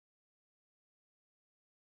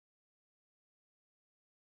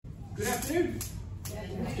Good afternoon.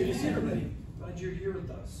 It's good to see everybody. Glad you're here with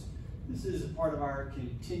us. This is a part of our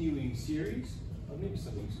continuing series. Oh, maybe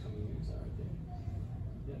something's coming in. Is that right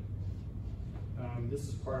there? Yeah. This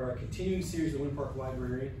is part of our continuing series at Winter Park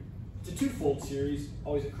Library. It's a twofold series.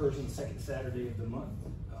 Always occurs on the second Saturday of the month.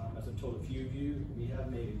 As I've told a few of you, they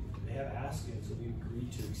have asked, and so we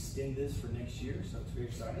agreed to extend this for next year. So it's very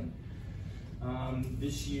exciting.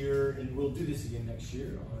 This year, and we'll do this again next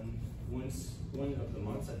year on one of the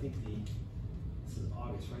months. I think this is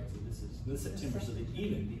August, right? So this September. So the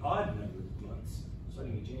odd number of months,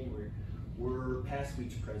 starting in January, we're past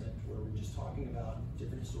week's present, where we're just talking about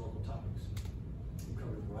different historical topics. We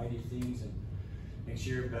covered a variety of things, and next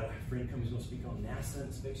year, we've got a friend coming who's going to speak on NASA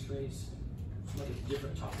and space race. Some other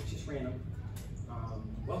different topics, just random.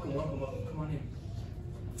 Welcome. Come on in.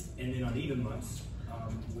 And then on even months,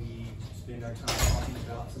 we spend our time talking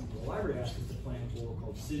about some of the library aspects of the plan for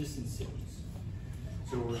called citizen cities.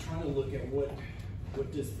 So we're trying to look at what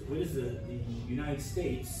is the United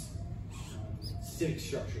States civic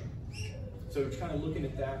structure. So we're kind of looking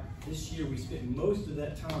at that. This year we spent most of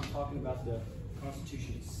that time talking about the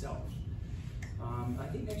Constitution itself. I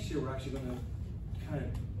think next year we're actually going to kind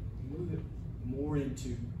of move it more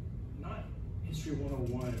into not History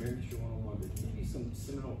 101, American History 101, but maybe some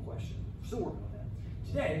seminal questions. We're still working on that.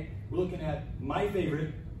 Today, we're looking at my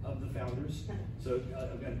favorite of the founders. So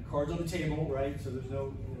I've got cards on the table, right? So there's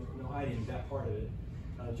no hiding that part of it.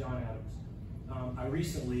 John Adams. I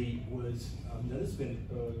recently was, now this has been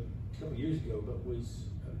a couple years ago, but was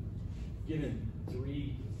given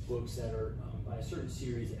 3 books that are by a certain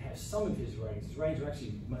series that have some of his writings. His writings are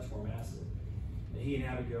actually much more massive. He and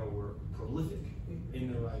Abigail were prolific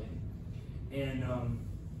in their writing. And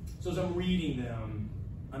so as I'm reading them,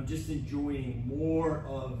 I'm just enjoying more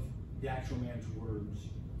of the actual man's words.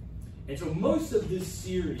 And so most of this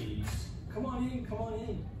series, come on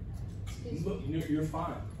in. You're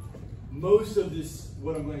fine. Most of this,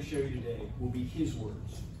 what I'm going to show you today, will be his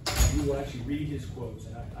words. You will actually read his quotes.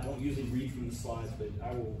 And I don't usually read from the slides, but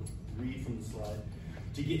I will read from the slide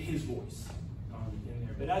to get his voice in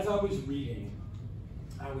there. But as I was reading,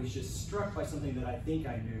 I was just struck by something that I think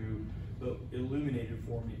I knew, but illuminated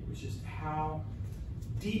for me. It was just how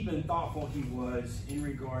deep and thoughtful he was in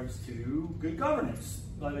regards to good governance.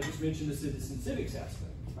 Like I just mentioned the citizen civics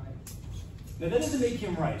aspect, right? Now that doesn't make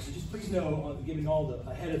him right, so just please know, giving all the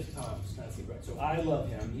ahead of time, it's not right. So I love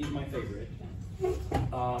him, he's my favorite.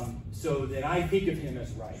 So that I think of him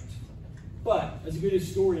as right. But as a good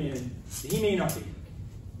historian, he may not be,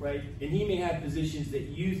 right? And he may have positions that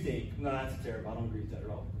you think, no, that's terrible, I don't agree with that at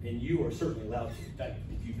all. And you are certainly allowed to. In fact,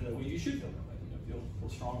 if you feel that way, you should feel that way. Feel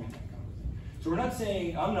strong in that kind of thing. So we're not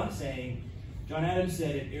saying, I'm not saying, John Adams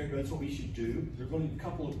said it, Eric, that's what we should do. There are going to be a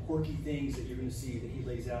couple of quirky things that you're going to see that he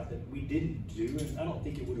lays out that we didn't do, and I don't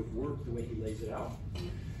think it would have worked the way he lays it out.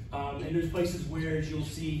 And there's places where, as you'll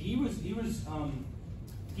see, he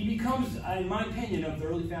becomes, in my opinion, of the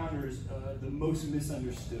early founders, the most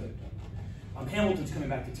misunderstood. Hamilton's coming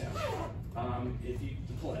back to town,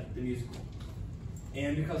 the play, the musical.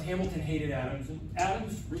 And because Hamilton hated Adams, and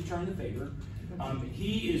Adams returned the favor,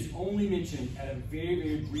 he is only mentioned at a very,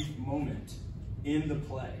 very brief moment in the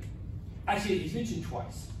play. Actually, he's mentioned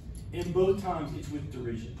twice. And both times it's with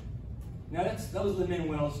derision. Now that was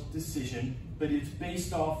Lin-Manuel's decision, but it's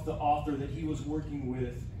based off the author that he was working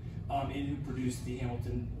with and who produced the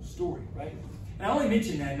Hamilton story, right? And I only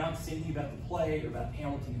mention that not to say anything about the play or about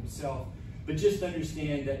Hamilton himself, but just to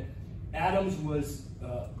understand that Adams was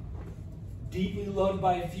deeply loved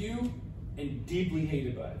by a few and deeply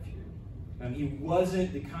hated by a few. He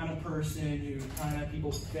wasn't the kind of person who kind of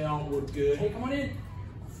people felt were good. Hey, come on in.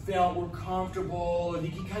 Felt were comfortable, and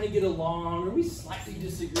you can kind of get along, or we slightly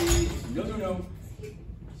disagree. No.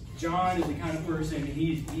 John is the kind of person,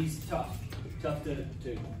 he's tough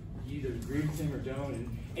to either agree with him or don't.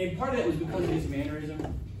 And part of that was because of his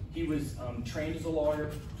mannerism. He was trained as a lawyer,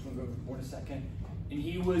 which we'll go over in a second, and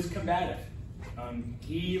he was combative.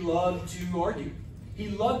 He loved to argue. He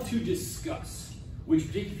loved to discuss, which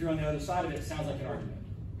particularly if you're on the other side of it, sounds like an argument,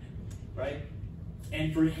 right?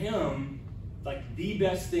 And for him, like the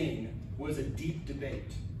best thing was a deep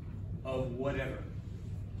debate of whatever.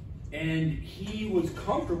 And he was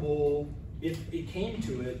comfortable, if it came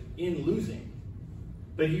to it, in losing.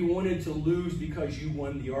 But he wanted to lose because you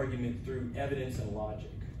won the argument through evidence and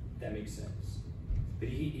logic. If that makes sense. But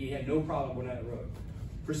he had no problem going down the road.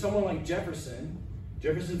 For someone like Jefferson's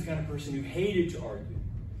the kind of person who hated to argue.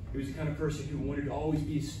 He was the kind of person who wanted to always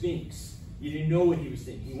be a sphinx. You didn't know what he was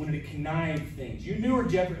thinking. He wanted to connive things. You knew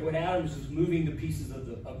when Adams was moving the pieces of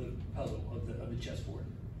the puzzle, of the chessboard.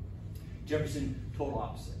 Jefferson, total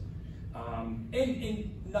opposite.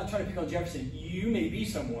 And not trying to pick on Jefferson, you may be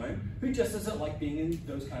someone who just doesn't like being in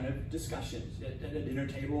those kind of discussions at a dinner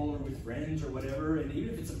table or with friends or whatever, and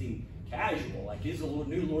even if it's something casual, like is the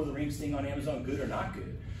new Lord of the Rings thing on Amazon good or not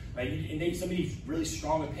good, right? And somebody's really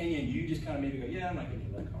strong opinion, you just kind of maybe go, yeah, I'm not going to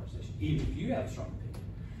have that conversation, even if you have a strong opinion.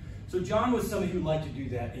 So John was somebody who liked to do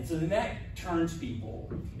that, and so then that turns people.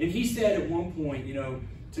 And he said at one point, you know,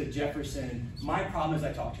 to Jefferson, my problem is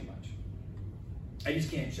I talk too much. I just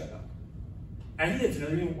can't shut up. And I think that's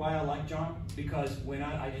another reason why I like John, because when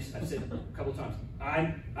I've said a couple times,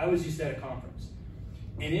 I was just at a conference,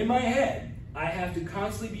 and in my head, I have to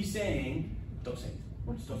constantly be saying, don't say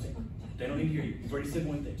it, just don't say it. They don't need to hear you. You've already said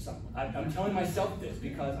one thing. Stop. I'm telling myself this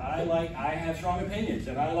because I have strong opinions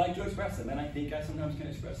and I like to express them, and I think I sometimes can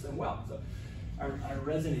express them well. So I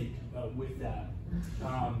resonate with that.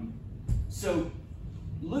 So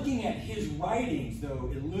looking at his writings,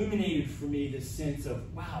 though, illuminated for me this sense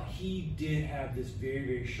of, wow, he did have this very,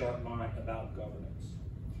 very sharp mind about governance.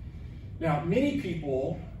 Now, many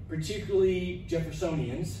people, particularly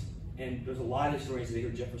Jeffersonians, and there's a lot of historians that are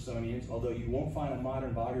Jeffersonians, although you won't find a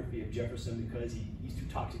modern biography of Jefferson because he's too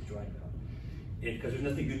toxic to write about, because there's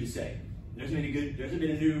nothing good to say. There hasn't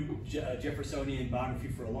been a new Jeffersonian biography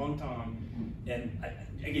for a long time. And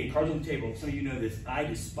again, cards on the table, some of you know this, I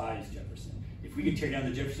despise Jefferson. If we could tear down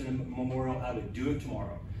the Jefferson Memorial, I would do it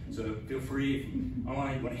tomorrow. So feel free, if you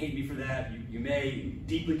want to hate me for that, you may, you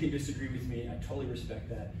deeply can disagree with me, I totally respect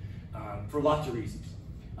that, for lots of reasons.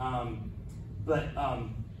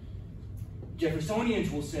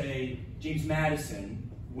 Jeffersonians will say James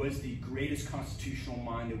Madison was the greatest constitutional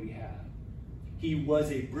mind that we have. He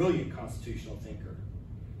was a brilliant constitutional thinker.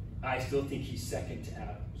 I still think he's second to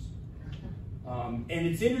Adams. And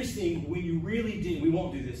it's interesting when you really we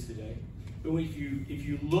won't do this today, but if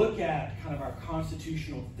you look at kind of our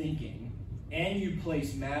constitutional thinking and you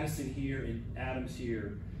place Madison here and Adams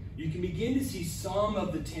here, you can begin to see some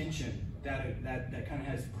of the tension that kind of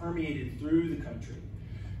has permeated through the country.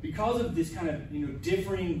 Because of this kind of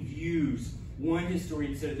differing views, one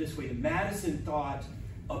historian said it this way: that Madison thought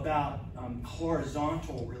about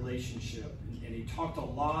horizontal relationship, and he talked a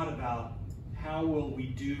lot about how will we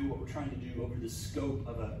do what we're trying to do over the scope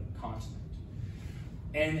of a continent.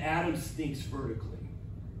 And Adams thinks vertically,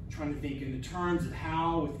 trying to think in the terms of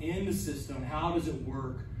how within the system, how does it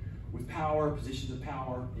work with power, positions of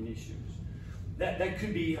power, and issues. That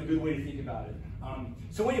could be a good way to think about it.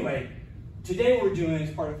 So anyway, today what we're doing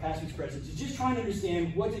as part of Past Week's Presence is just trying to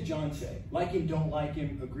understand, what did John say? Like him, don't like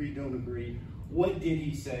him, agree, don't agree. What did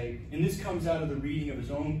he say? And this comes out of the reading of his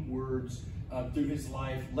own words through his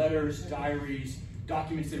life, letters, diaries,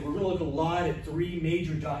 documents. We're going to look a lot at three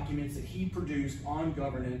major documents that he produced on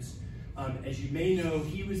governance. As you may know,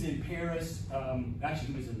 he was in Paris, actually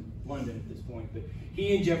he was in London at this point, but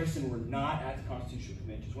he and Jefferson were not at the Constitutional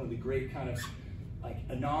Convention. It's one of the great kind of like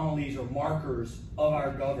anomalies or markers of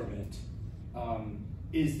our government.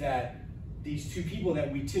 Is that these two people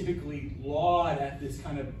that we typically laud at this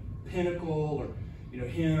kind of pinnacle, or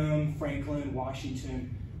him, Franklin,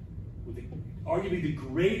 Washington, with arguably the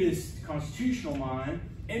greatest constitutional mind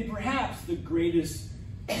and perhaps the greatest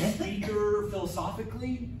speaker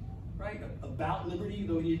philosophically, right, about liberty,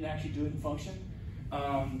 though he didn't actually do it in function.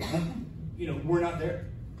 We're not there.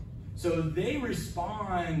 So they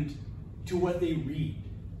respond to what they read.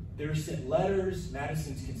 They're sent letters.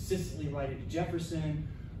 Madison's consistently writing to Jefferson.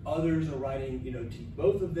 Others are writing, to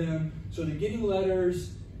both of them. So they're getting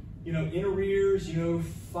letters, in arrears,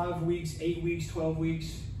 5 weeks, 8 weeks, 12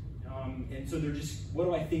 weeks. And so they're just, what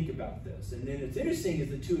do I think about this? And then it's interesting is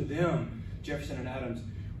the two of them, Jefferson and Adams,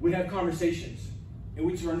 would have conversations in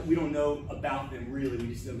which we don't know about them really.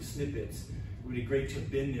 We just know snippets. It would be great to have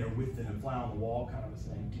been there with them and fly on the wall kind of a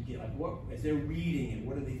thing to get like, what, as they're reading and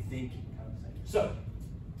what are they thinking kind of thing. So,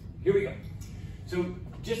 here we go. So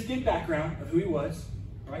just to get background of who he was,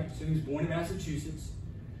 right? So he was born in Massachusetts,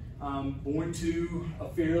 born to a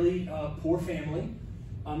fairly poor family,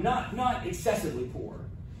 not excessively poor,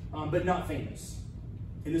 but not famous.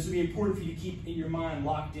 And this will be important for you to keep in your mind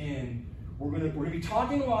locked in. We're gonna be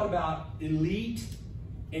talking a lot about elite,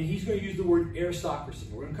 and he's going to use the word aristocracy.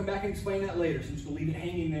 We're going to come back and explain that later, so I'm just going to leave it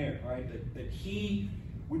hanging there, all right? That he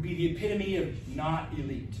would be the epitome of not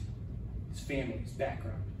elite. His family, his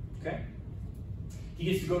background. Okay? He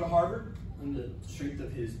gets to go to Harvard on the strength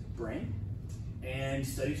of his brain and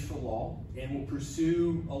studies for law and will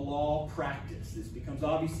pursue a law practice. This becomes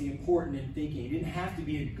obviously important in thinking. He didn't have to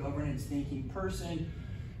be a governance thinking person,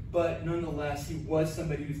 but nonetheless, he was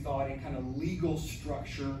somebody who thought in kind of legal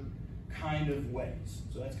structure kind of ways.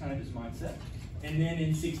 So that's kind of his mindset. And then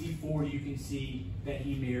in 64, you can see that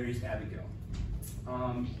he marries Abigail.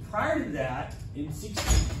 Prior to that, in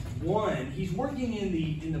 61, he's working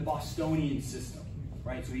in the Bostonian system,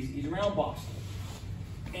 right? So he's around Boston.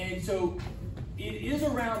 And so it is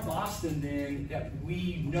around Boston then that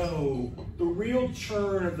we know the real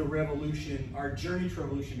churn of the revolution, our journey to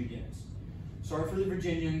revolution begins. Sorry for the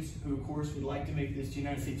Virginians, who of course would like to make this the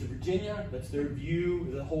United States of Virginia. That's their view.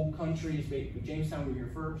 The whole country is based. Jamestown, we were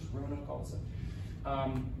here first. Roanoke calls it.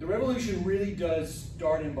 The revolution really does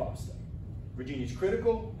start in Boston. Virginia's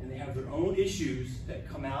critical, and they have their own issues that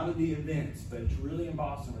come out of the events, but it's really in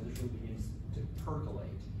Boston where this really begins to percolate.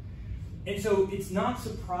 And so it's not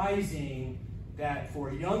surprising that for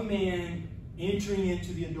a young man entering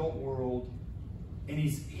into the adult world, and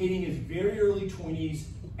he's hitting his very early 20s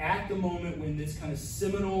at the moment when this kind of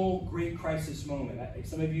seminal great crisis moment.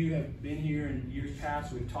 Some of you have been here in years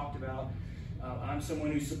past, we've talked about. I'm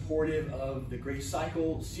someone who's supportive of the Great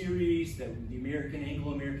Cycle series, that the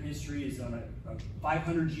Anglo-American history is on a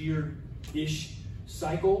 500-year-ish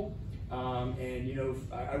cycle. And you know,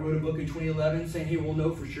 I wrote a book in 2011 saying, hey, we'll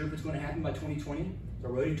know for sure if it's going to happen by 2020. So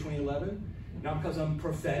I wrote it in 2011, not because I'm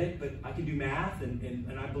prophetic, but I can do math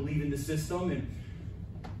and I believe in the system. And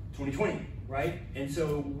 2020, right? And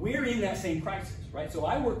so we're in that same crisis, right? So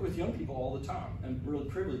I work with young people all the time. I'm really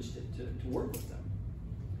privileged to work with them.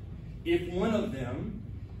 If one of them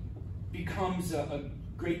becomes a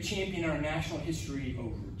great champion in our national history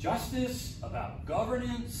over justice, about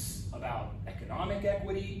governance, about economic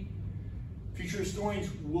equity, future historians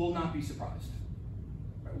will not be surprised.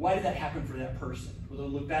 Right? Why did that happen for that person? Well, they'll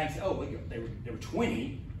look back and say, oh, well, they were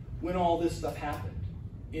 20 when all this stuff happened.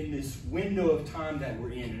 In this window of time that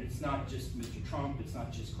we're in, and it's not just Mr. Trump, it's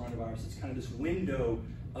not just coronavirus, it's kind of this window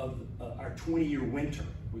of our 20-year winter,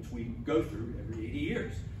 which we go through every 80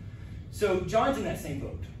 years. So John's in that same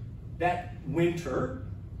boat. That winter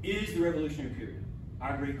is the revolutionary period.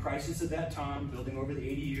 Our great crisis at that time, building over the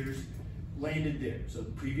 80 years, landed there. So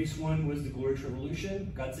the previous one was the Glorious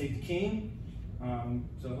Revolution, God Save the King.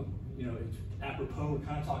 So, you know, it's apropos, we're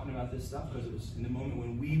kind of talking about this stuff because it was in the moment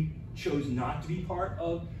when we chose not to be part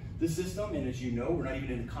of the system. And as you know, we're not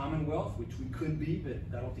even in the Commonwealth, which we could be, but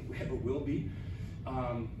I don't think we ever will be.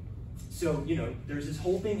 So, you know, there's this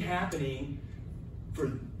whole thing happening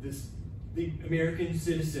for the American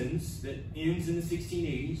citizens that ends in the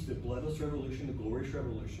 1680s, the bloodless revolution, the glorious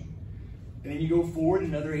revolution. And then you go forward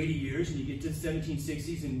another 80 years and you get to the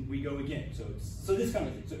 1760s and we go again. So this kind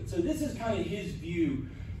of thing. So this is kind of his view.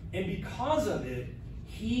 And because of it,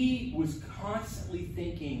 he was constantly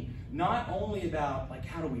thinking not only about like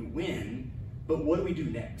how do we win, but what do we do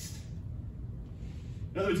next?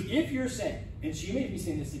 In other words, if you're saying, and she may be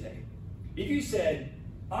saying this today, if you said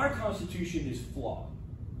our Constitution is flawed,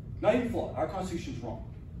 not even flawed, our Constitution's wrong.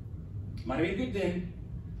 Might have been good then,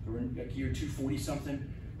 we're in like year 240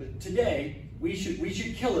 something, but today we should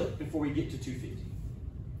kill it before we get to 250.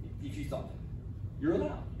 If you thought that, you're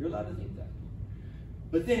allowed to think that.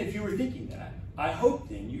 But then if you were thinking that, I hope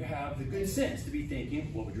then you have the good sense to be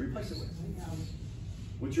thinking, what would you replace it with?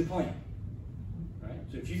 What's your plan? Right?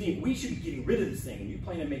 So if you think we should be getting rid of this thing and you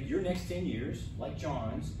plan to make your next 10 years, like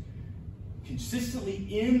John's,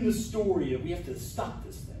 consistently in the story of we have to stop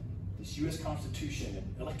this thing, this U.S. Constitution,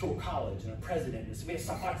 and Electoral College, and a president, and we have to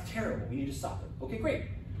stop, oh, it's terrible, we need to stop it. Okay, great.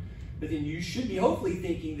 But then you should be hopefully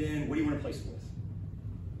thinking then, what do you want to replace it with?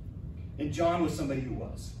 And John was somebody who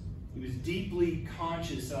was. He was deeply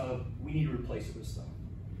conscious of, we need to replace it with stuff.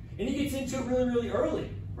 And he gets into it really, really early,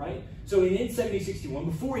 right? So in 1761,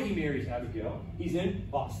 before he marries Abigail, he's in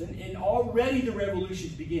Boston, and already the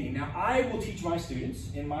revolution's beginning. Now, I will teach my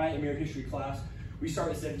students in my American history class, we start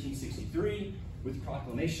at 1763 with the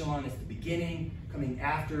Proclamation line as the beginning, coming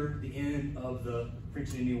after the end of the French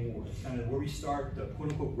and Indian War. It's kind of where we start the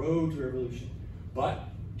quote-unquote road to revolution. But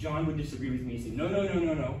John would disagree with me. He said, no.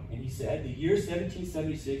 And he said, the year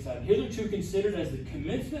 1776 I've hitherto considered as the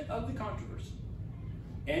commencement of the controversy.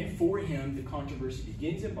 And for him, the controversy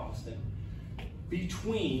begins in Boston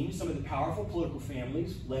between some of the powerful political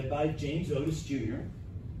families led by James Otis Jr.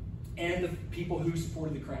 and the people who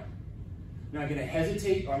supported the crown. Now I'm going to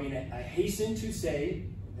hesitate, I hasten to say,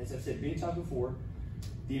 as I've said many times before,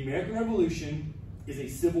 the American Revolution is a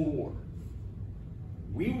civil war.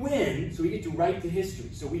 We win, so we get to write the history,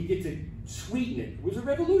 so we get to sweeten it. It was a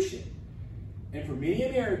revolution. And for many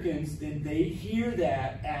Americans, then they hear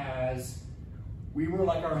that as we were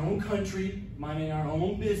like our own country, minding our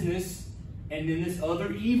own business, and then this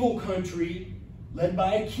other evil country, led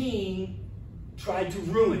by a king, tried to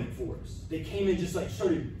ruin it for us. They came and just like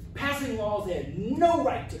started passing laws they had no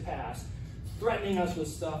right to pass, threatening us with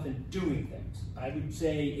stuff and doing things. I would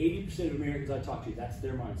say 80% of Americans I talk to, that's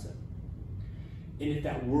their mindset. And if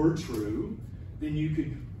that were true, then you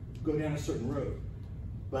could go down a certain road.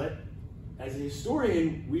 But as a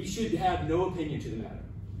historian, we should have no opinion to the matter.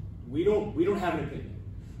 We don't have an opinion.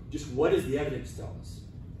 Just what does the evidence tell us?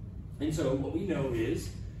 And so what we know is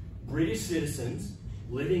British citizens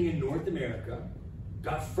living in North America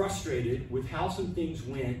got frustrated with how some things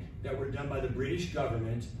went that were done by the British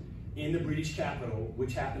government in the British capital,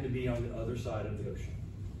 which happened to be on the other side of the ocean.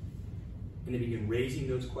 And they began raising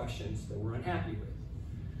those questions that we're unhappy with.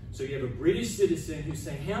 So you have a British citizen who's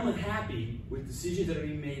saying, hey, I'm unhappy with decisions that are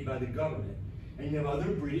being made by the government. And you have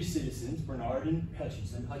other British citizens, Bernard and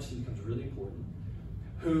Hutchinson becomes really important,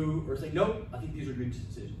 who are saying, nope, I think these are good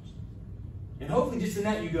decisions. And hopefully just in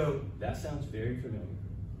that you go, that sounds very familiar.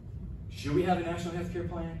 Should we have a national health care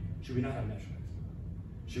plan? Should we not have a national health care plan?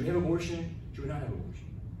 Should we have abortion? Should we not have abortion?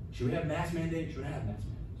 Should we have mask mandates? Should we not have mask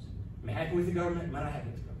mandates? Am I happy with the government? Am I not happy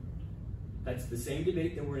with the government? That's the same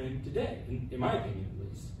debate that we're in today, in my opinion at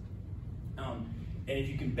least. And if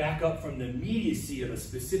you can back up from the immediacy of a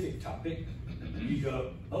specific topic, you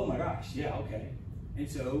go, oh my gosh, yeah, okay. And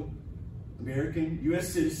so U.S.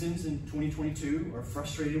 citizens in 2022 are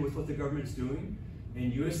frustrated with what the government's doing,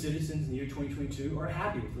 and U.S. citizens in the year 2022 are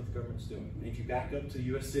happy with what the government's doing. And if you back up to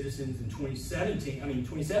U.S. citizens in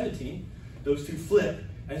 2017, those two flip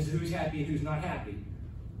as to who's happy and who's not happy.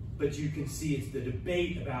 But you can see it's the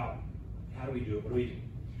debate about how do we do it, what do we do?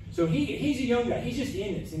 So he's a young guy, he's just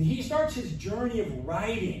in this, and he starts his journey of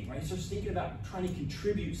writing, right? He starts thinking about trying to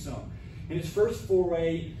contribute some. And his first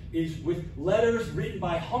foray is with letters written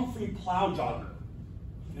by Humphrey Plowjogger.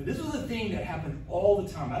 Now, this was a thing that happened all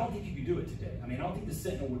the time. I don't think you could do it today. I mean, I don't think the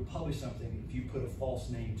Sentinel would publish something if you put a false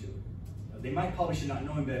name to it. They might publish it not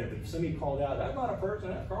knowing better, but if somebody called out, that's not a person,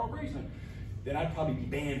 that's Carl Graceman, then I'd probably be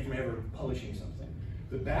banned from ever publishing something.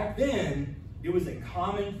 But back then, it was a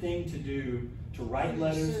common thing to do to write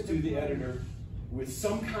letters to the editor with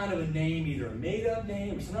some kind of a name, either a made-up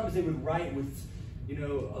name, or sometimes they would write with,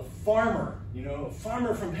 a farmer, a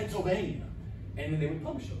farmer from Pennsylvania, and then they would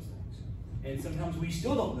publish those things. And sometimes we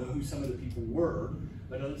still don't know who some of the people were,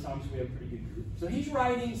 but other times we have a pretty good group. So he's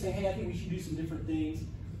writing, saying, hey, I think we should do some different things.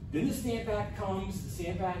 Then the Stamp Act comes, the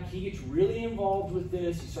Stamp Act, he gets really involved with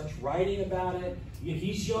this, he starts writing about it. Again,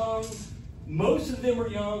 he's young, most of them are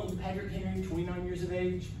young. Patrick Henry, 29 years of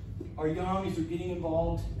age, are young as they're getting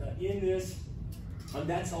involved in this.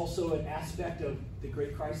 That's also an aspect of the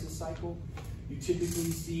Great Crisis cycle. You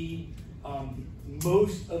typically see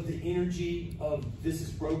most of the energy of this is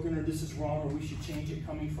broken or this is wrong or we should change it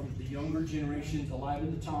coming from the younger generations alive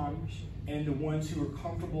at the time, and the ones who are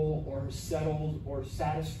comfortable or settled or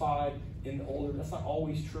satisfied in the older. That's not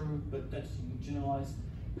always true, but that's generalized.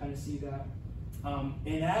 Kind of see that.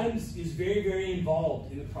 And Adams is very, very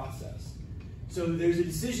involved in the process. So there's a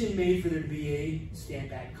decision made for there to be a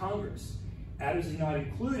Stamp Act Congress. Adams is not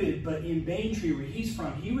included, but in Braintree, where he's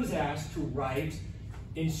from, he was asked to write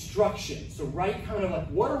instructions. So write kind of like,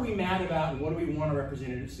 what are we mad about and what do we want our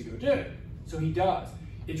representatives to go do? So he does.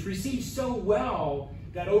 It's received so well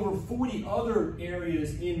that over 40 other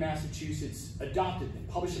areas in Massachusetts adopted them,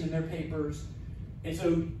 published them in their papers. And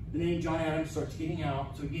so the name John Adams starts getting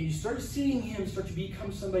out. So again, you start seeing him start to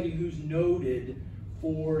become somebody who's noted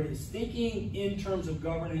for his thinking in terms of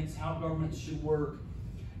governance, how governments should work.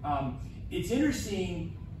 It's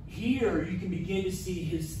interesting here, you can begin to see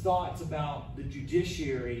his thoughts about the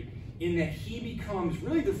judiciary in that he becomes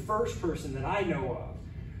really the first person that I know of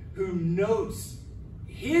who notes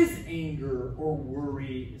his anger or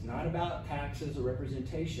worry is not about taxes or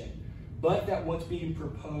representation, but that what's being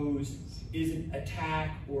proposed is an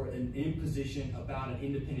attack or an imposition about an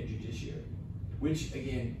independent judiciary, which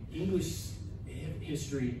again, English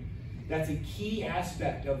history, that's a key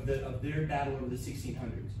aspect of their battle over the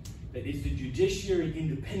 1600s. That is the judiciary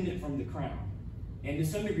independent from the crown, and to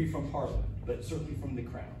some degree from Parliament, but certainly from the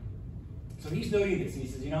crown. So he's noting this, and he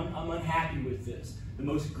says, I'm unhappy with this. The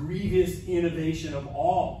most grievous innovation of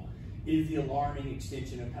all is the alarming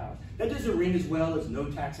extension of powers. That doesn't ring as well as no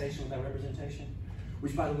taxation without representation,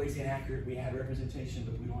 which by the way is inaccurate. We had representation,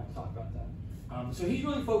 but we don't have to talk about that. So he's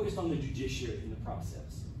really focused on the judiciary in the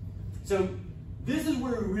process. So this is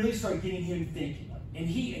where we really start getting him thinking. And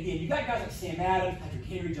he, again, you got guys like Sam Adams, Patrick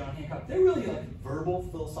Henry, John Hancock. They're really like verbal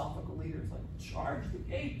philosophical leaders, like charge the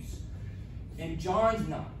gates. And John's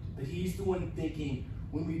not, but he's the one thinking,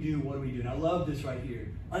 when we do, what do we do? And I love this right here.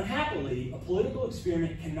 Unhappily, a political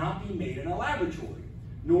experiment cannot be made in a laboratory,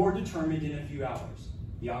 nor determined in a few hours.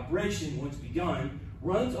 The operation, once begun,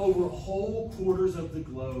 runs over whole quarters of the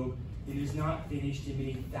globe and is not finished in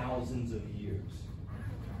many thousands of years.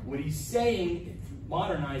 What he's saying, to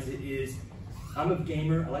modernize it, is I'm a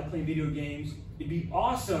gamer, I like playing video games. it'd be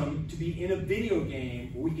awesome to be in a video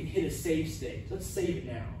game where we could hit a save state. Let's save it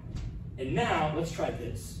now. And now, let's try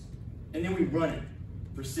this. And then we run it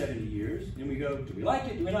for 70 years. And we go, do we like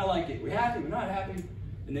it? Do we not like it? Are we happy? We're not happy?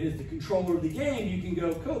 And then as the controller of the game, you can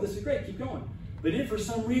go, cool, this is great, keep going. But if for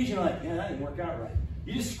some reason you're like, yeah, that didn't work out right,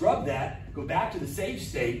 you just scrub that, go back to the save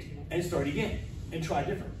state, and start again, and try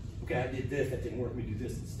different. Okay, I did this, that didn't work, let me do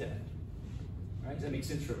this instead. All right, does that make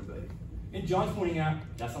sense for everybody? And John's pointing out,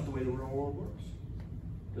 that's not the way the real world works.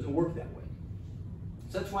 It doesn't work that way.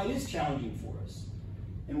 So that's why it is challenging for us.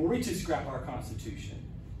 And we'll reach to scrap our Constitution.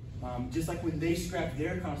 Just like when they scrap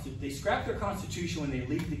their Constitution when they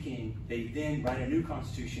leave the king, they then write a new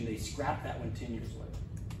Constitution, they scrap that one 10 years later.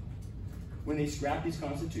 When they scrap these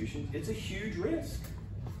constitutions, it's a huge risk.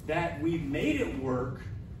 That we've made it work,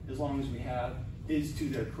 as long as we have, is to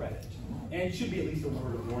their credit. And it should be at least a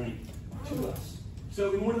word of warning to us.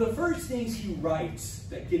 So one of the first things he writes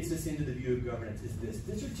that gets us into the view of governance is this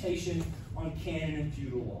dissertation on canon and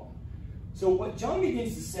feudal law. So what John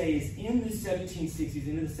begins to say is in the 1760s,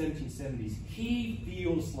 into the 1770s, he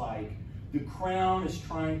feels like the crown is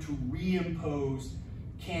trying to reimpose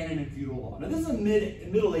canon and feudal law. Now this is a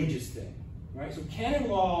Middle Ages thing, right? So canon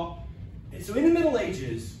law, so in the Middle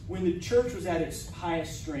Ages, when the church was at its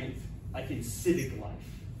highest strength, like in civic life,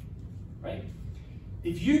 right?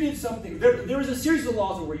 If you did something, there was a series of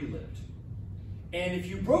laws of where you lived. And if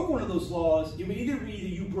you broke one of those laws, it would either be that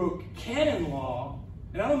you broke canon law,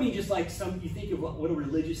 and I don't mean just like you think of what a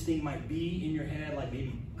religious thing might be in your head, like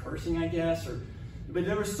maybe cursing, I guess, but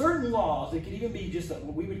there were certain laws that could even be just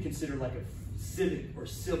what we would consider like a civic or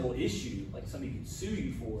civil issue, like somebody could sue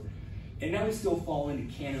you for, and that would still fall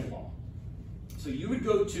into canon law. So you would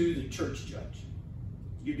go to the church judge.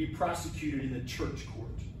 You'd be prosecuted in the church court.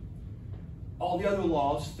 All the other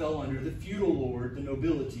laws fell under the feudal lord, the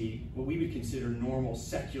nobility, what we would consider normal,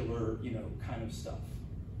 secular, kind of stuff.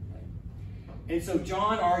 Right? And so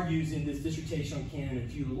John argues in this dissertation on canon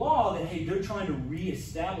and feudal law that, hey, they're trying to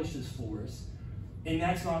reestablish this for us, and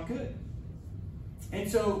that's not good. And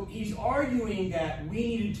so he's arguing that we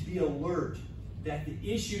needed to be alert that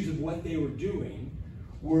the issues of what they were doing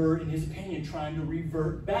were, in his opinion, trying to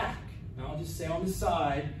revert back. Now, I'll just say on the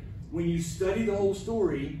side, when you study the whole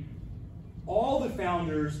story, all the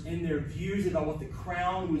founders and their views about what the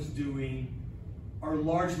crown was doing are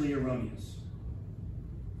largely erroneous.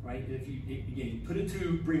 Right? If you, again, put it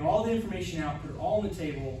to, bring all the information out, put it all on the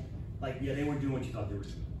table, like, yeah, they weren't doing what you thought they were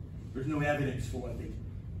doing. There's no evidence for what they did.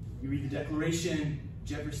 You read the Declaration,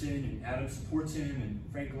 Jefferson and Adams supports him, and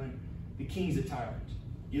Franklin, the king's a tyrant.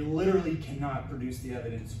 You literally cannot produce the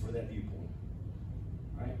evidence for that viewpoint.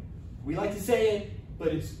 Right? We like to say it, but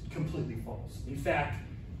it's completely false. In fact,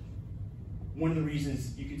 one of the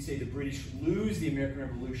reasons you could say the British lose the American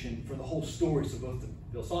Revolution for the whole story, so both the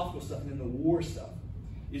philosophical stuff and then the war stuff,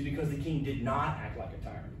 is because the king did not act like a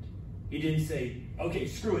tyrant. He didn't say, okay,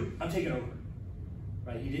 screw it, I'm taking over.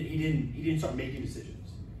 Right? He didn't start making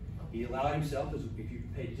decisions. He allowed himself, as if you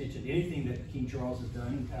paid attention to anything that King Charles has done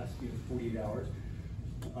in the past 48 hours,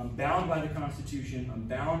 I'm bound by the Constitution, I'm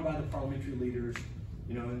bound by the parliamentary leaders.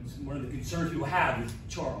 It's one of the concerns people have with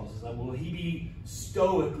Charles is like, will he be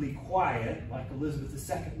stoically quiet like Elizabeth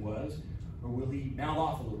II was, or will he mouth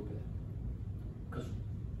off a little bit? Because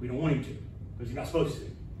we don't want him to, because he's not supposed to,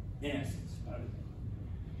 in essence.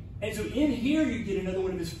 And so in here you get another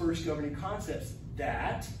one of his first governing concepts,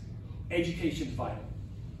 that education is vital.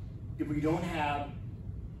 If we don't have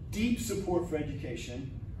deep support for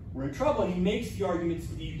education, we're in trouble. And he makes the arguments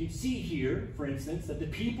that you can see here, for instance, that the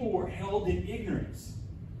people were held in ignorance.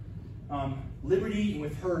 Liberty,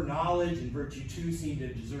 with her knowledge and virtue too, seem to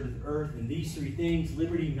have deserted the earth. And these three things,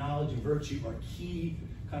 liberty, knowledge, and virtue, are key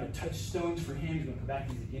kind of touchstones for him. He's going to come back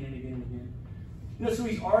to these again and again and again. So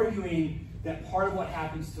he's arguing that part of what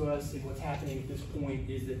happens to us and what's happening at this point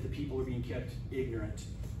is that the people are being kept ignorant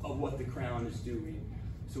of what the crown is doing.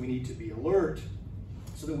 So we need to be alert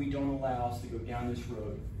so that we don't allow us to go down this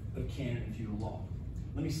road of canon and feudal law.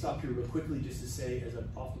 Let me stop here real quickly just to say, as I've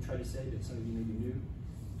often tried to say, that some of you may be new,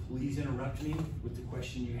 please interrupt me with the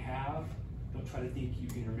question you have. Don't try to think you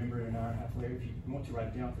can remember it an hour and a half later. If you want to, write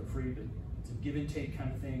it down for free, but it's a give and take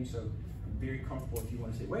kind of thing, so I'm very comfortable if you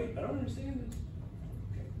want to say, wait, I don't understand this.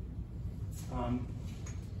 Okay.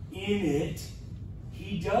 In it,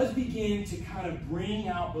 he does begin to kind of bring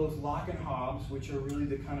out both Locke and Hobbes, which are really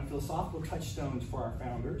the kind of philosophical touchstones for our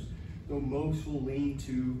founders, though most will lean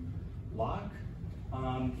to Locke,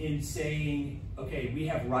 in saying, okay, we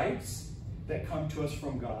have rights that come to us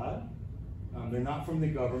from God. They're not from the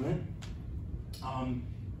government.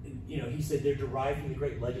 He said they're derived from the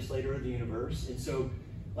great legislator of the universe. And so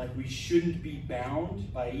like we shouldn't be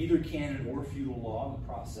bound by either canon or feudal law in the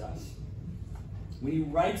process. When he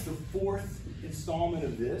writes the fourth installment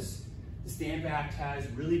of this, the Stamp Act has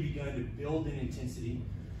really begun to build in intensity.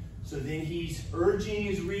 So then he's urging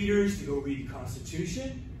his readers to go read the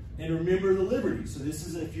Constitution and remember the liberties. So this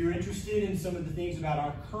is, if you're interested in some of the things about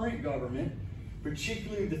our current government,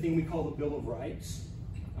 particularly the thing we call the Bill of Rights,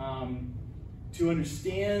 to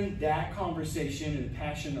understand that conversation and the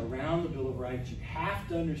passion around the Bill of Rights, you have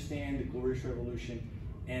to understand the Glorious Revolution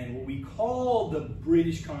and what we call the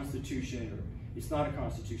British Constitution, or it's not a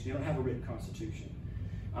constitution, they don't have a written constitution.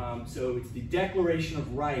 So it's the Declaration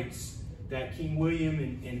of Rights that King William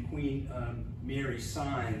and Queen Mary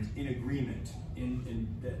signed in agreement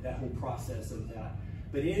in that whole process of that.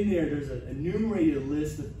 But in there, there's an enumerated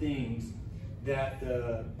list of things that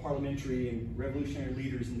the parliamentary and revolutionary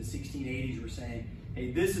leaders in the 1680s were saying,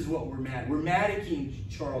 hey, this is what we're mad. We're mad at King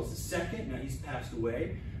Charles II. Now, he's passed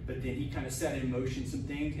away, but then he kind of set in motion some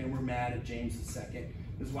things, and we're mad at James II.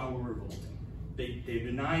 This is why we're revolting. They're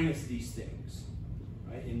denying us these things.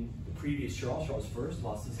 Right? In the previous Charles I,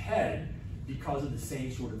 lost his head because of the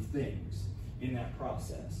same sort of things in that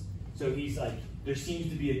process. So he's like, there seems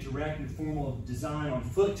to be a direct and formal design on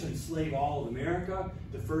foot to enslave all of America.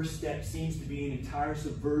 The first step seems to be an entire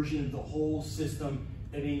subversion of the whole system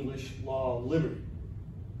of English law of liberty.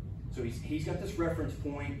 So he's got this reference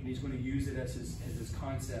point, and he's going to use it as his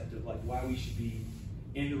concept of like why we should be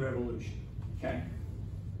in the revolution. Okay?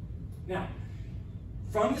 Now,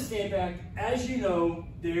 from the Stamp Act, as you know,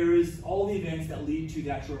 there is all the events that lead to the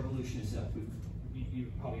actual revolution itself.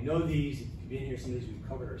 You probably know these. If you've been here, some of these we've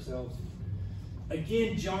covered ourselves.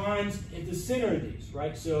 Again, John's at the center of these,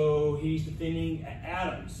 right? So he's defending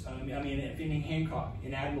defending Hancock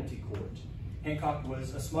in Admiralty Court. Hancock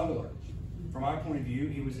was a smuggler. From our point of view,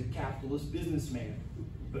 he was a capitalist businessman.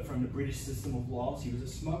 But from the British system of laws, he was a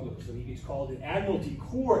smuggler. So he gets called in Admiralty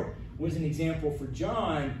Court was an example for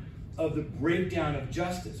John of the breakdown of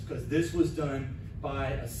justice, because this was done by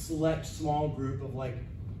a select small group of like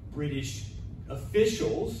British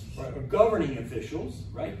officials, right, or governing officials,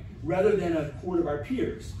 right, rather than a court of our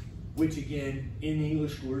peers, which again, in the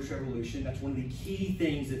English Glorious Revolution, that's one of the key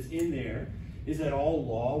things that's in there, is that all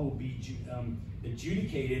law will be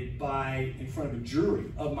adjudicated in front of a jury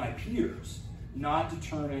of my peers, not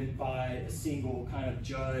determined by a single kind of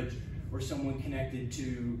judge or someone connected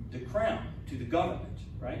to the crown, to the government,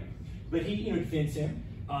 right? But he, defends him.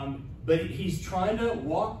 But he's trying to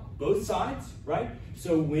walk both sides, right?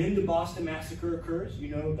 So when the Boston Massacre occurs,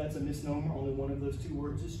 that's a misnomer. Only one of those two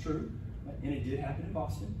words is true, right? And it did happen in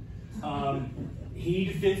Boston. He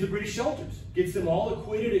defends the British soldiers, gets them all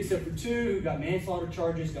acquitted except for two who got manslaughter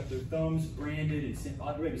charges, got their thumbs branded and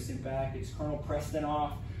sent back. It's Colonel Preston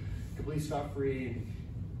off, completely scot-free.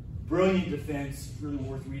 Brilliant defense, really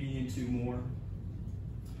worth reading into more.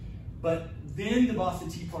 But then the Boston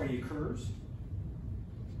Tea Party occurs.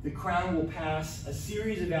 The Crown will pass a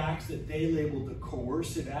series of acts that they label the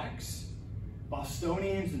coercive acts.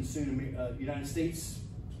 Bostonians and soon United States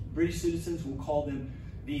British citizens will call them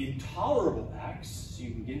the intolerable acts. So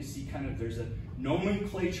you can begin to see there's a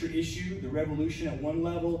nomenclature issue. The revolution at one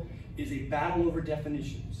level is a battle over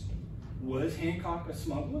definitions. Was Hancock a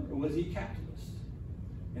smuggler or was he a capitalist?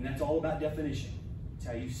 And that's all about definition. It's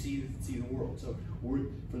how you see the world. So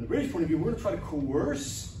from the British point of view, we're going to try to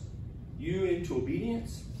coerce you into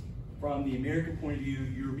obedience. From the American point of view,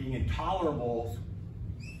 you're being intolerable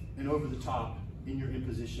and over the top in your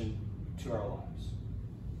imposition to our lives.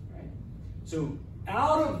 Right? So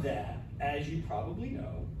out of that, as you probably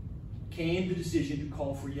know, came the decision to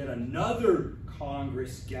call for yet another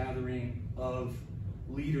Congress gathering of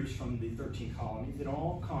leaders from the 13 colonies. They don't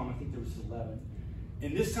all come. I think there was 11.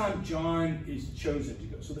 And this time, John is chosen to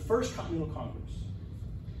go. So the First Continental Congress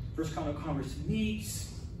meets.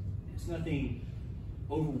 There's nothing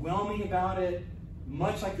overwhelming about it.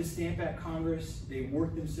 Much like the Stamp Act Congress, they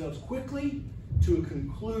work themselves quickly to a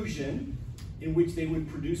conclusion in which they would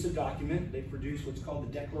produce a document. They produce what's called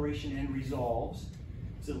the Declaration and Resolves.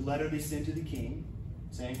 It's a letter they send to the king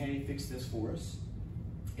saying, hey, fix this for us.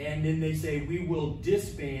 And then they say, we will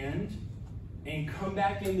disband and come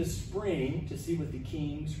back in the spring to see what the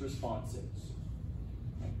king's response is.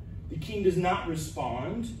 The king does not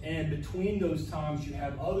respond, and between those times you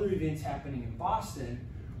have other events happening in Boston,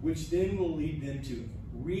 which then will lead them to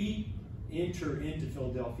re-enter into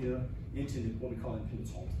Philadelphia, into what we call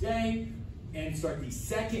Independence Hall today, and start the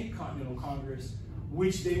Second Continental Congress,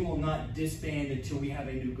 which they will not disband until we have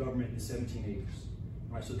a new government in the 1780s.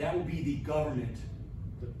 Right, so that will be the government,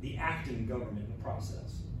 the acting government in the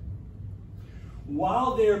process.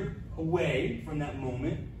 While they're away from that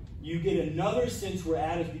moment, you get another sense where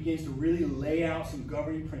Adams begins to really lay out some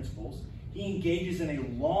governing principles. He engages in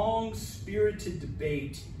a long, spirited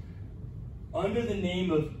debate under the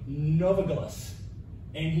name of Novagus.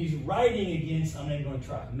 And he's writing against, I'm not even going to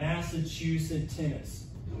try, Massachusetts.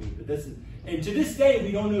 And to this day,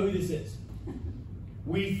 we don't know who this is.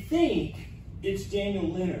 We think it's Daniel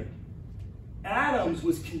Leonard. Adams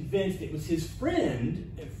was convinced it was his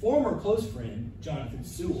friend, a former close friend, Jonathan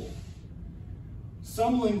Sewell.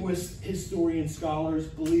 Some linguists, historians, scholars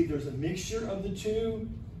believe there's a mixture of the two,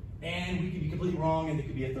 and we could be completely wrong, and there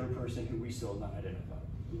could be a third person who we still have not identified.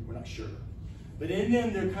 We're not sure. But in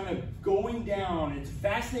them, they're kind of going down. It's a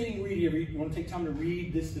fascinating read. You want to take time to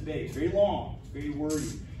read this debate. It's very long. It's very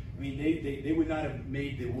wordy. I mean, they would not have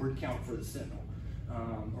made the word count for the Sentinel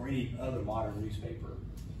or any other modern newspaper.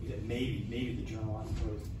 Maybe the Journal, I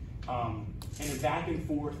suppose. And a back and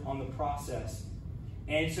forth on the process.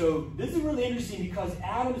 And so this is really interesting because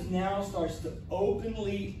Adams now starts to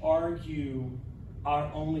openly argue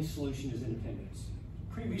our only solution is independence.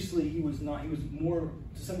 Previously, he was not. He was more,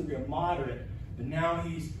 to some degree, a moderate, but now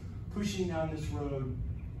he's pushing down this road.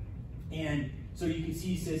 And so you can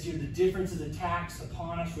see he says here, the difference of the tax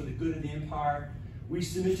upon us for the good of the empire. We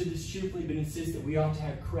submit to this cheerfully, but insist that we ought to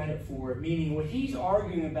have credit for it. Meaning what he's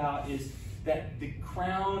arguing about is that the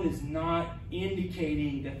crown is not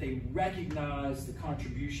indicating that they recognize the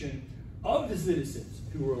contribution of the citizens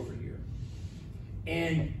who are over here.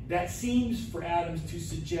 And that seems for Adams to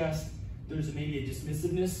suggest there's maybe a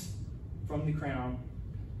dismissiveness from the crown,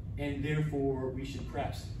 and therefore we should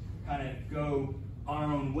perhaps kind of go our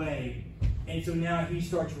own way. And so now he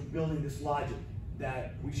starts building this logic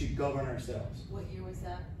that we should govern ourselves. What year was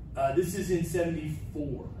that? This is in 74.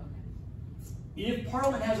 Okay. If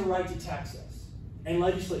Parliament has a right to tax us and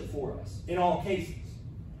legislate for us in all cases,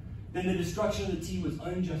 then the destruction of the tea was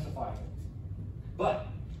unjustifiable. But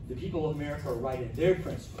the people of America are right in their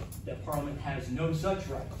principle that Parliament has no such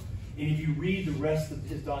right. And if you read the rest of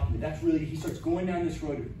his document, that's really, he starts going down this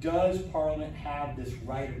road of, does Parliament have this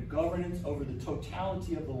right of governance over the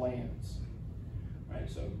totality of the lands? Right,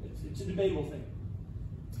 so it's a debatable thing.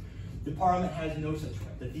 The Parliament has no such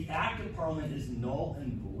right. That the act of Parliament is null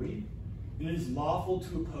and void, and it is lawful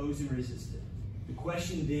to oppose and resist it. The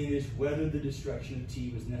question then is whether the destruction of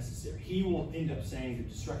tea was necessary. He will end up saying the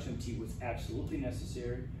destruction of tea was absolutely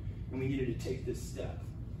necessary, and we needed to take this step.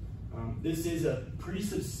 This is a pretty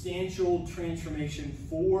substantial transformation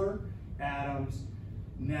for Adams.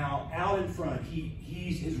 Now, out in front,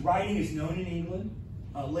 his writing is known in England.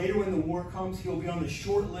 Later when the war comes, he'll be on the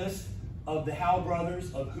short list of the Howe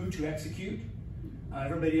brothers of who to execute.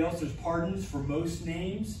 Everybody else, there's pardons for most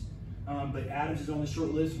names, but Adams is on the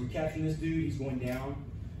short list. We're capturing this dude, he's going down.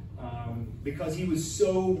 Because he was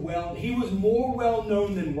he was more well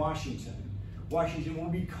known than Washington. Washington will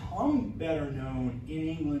become better known in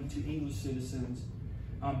England to English citizens.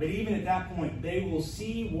 But even at that point, they will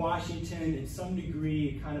see Washington in some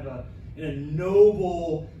degree kind of a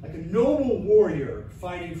noble warrior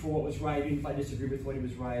fighting for what was right, even if I disagree with what he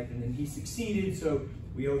was right. And then he succeeded, so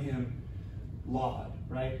we owe him laud,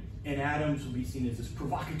 right? And Adams will be seen as this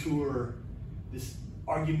provocateur, this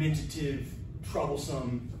argumentative,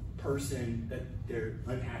 troublesome person that they're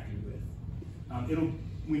unhappy with.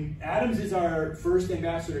 When Adams is our first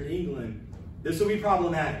ambassador to England, this will be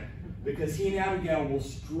problematic because he and Abigail will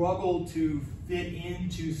struggle to fit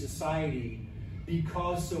into society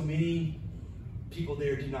because so many people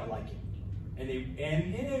there did not like him. And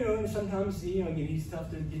sometimes, again, he's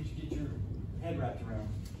tough to get your head wrapped around.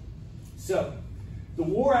 So, the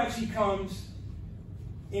war actually comes,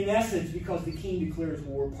 in essence, because the king declares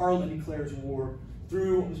war, Parliament declares war,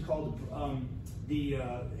 through what was called he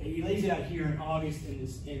lays it out here in August in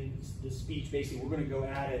this speech. Basically, we're going to go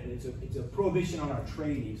at it, and it's a prohibition on our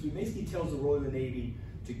trading. So he basically tells the Royal Navy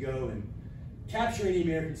to go and capture any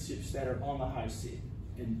American ships that are on the high sea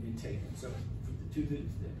and take them. So it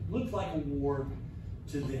looks like a war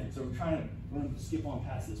to them. So we're going to skip on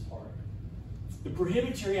past this part. The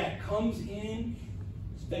Prohibitory Act comes in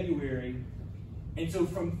February, and so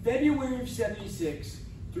from February of 76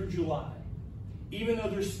 through July, even though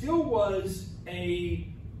there still was they're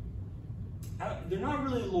not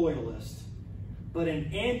really loyalist, but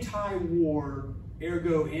an anti-war,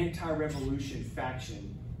 ergo anti-revolution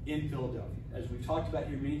faction in Philadelphia. As we've talked about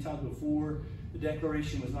here many times before, the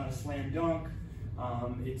Declaration was not a slam dunk.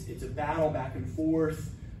 It's a battle back and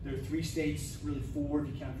forth. There are 3 states, really 4 if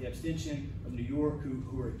you count the abstention, of New York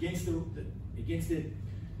who are against it.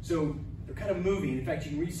 So they're kind of moving. In fact,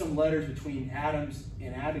 you can read some letters between Adams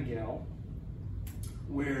and Abigail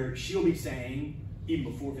where she'll be saying,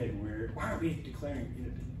 even before February, why aren't we declaring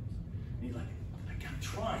independence? And he's like, I got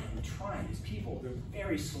trying. These people, they're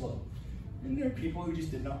very slow. And there are people who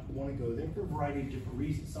just did not want to go there for a variety of different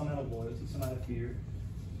reasons. Some out of loyalty, some out of fear.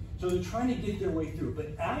 So they're trying to get their way through.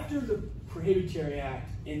 But after the Prohibitory Act,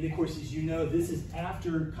 and of course, as you know, this is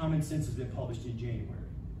after Common Sense has been published in January,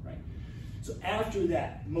 right? So after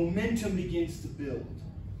that, momentum begins to build.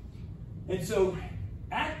 And so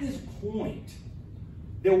at this point,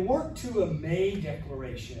 they'll work to a May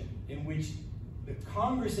declaration in which the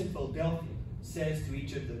Congress in Philadelphia says to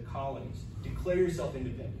each of the colonies, declare yourself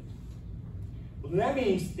independent. Well, that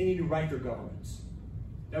means they need to write their governments.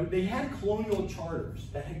 Now, they had colonial charters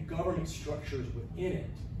that had government structures within it.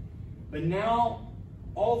 But now,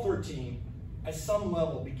 all 13, at some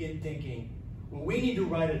level, begin thinking, well, we need to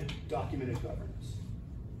write a document of governance.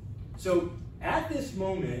 So, at this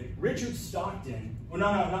moment, Richard Stockton, well,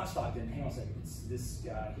 no, not Stockton, hang on a second, it's this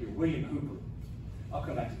guy here, William Hooper. I'll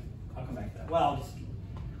come back to that. Well,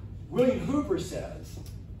 William Hooper says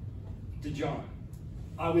to John,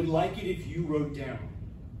 I would like it if you wrote down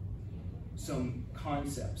some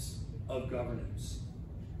concepts of governance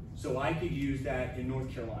so I could use that in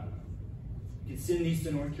North Carolina. You could send these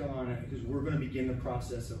to North Carolina because we're going to begin the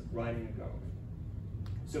process of writing a government.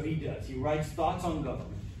 So he does. He writes thoughts on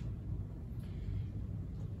government.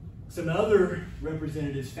 Some other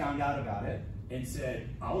representatives found out about it and said,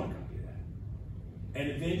 I want to copy that. And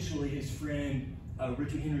eventually his friend,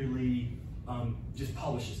 Richard Henry Lee, just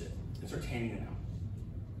publishes it and starts handing it out.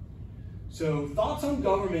 So Thoughts on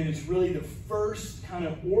Government is really the first kind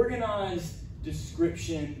of organized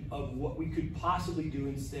description of what we could possibly do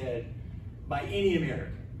instead by any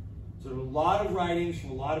American. So there are a lot of writings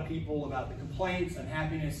from a lot of people about the complaints,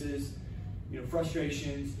 unhappinesses,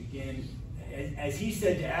 frustrations. Again, as he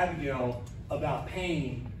said to Abigail about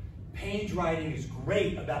Paine, Paine's writing is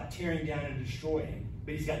great about tearing down and destroying,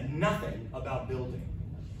 but he's got nothing about building.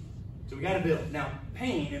 So we got to build. Now,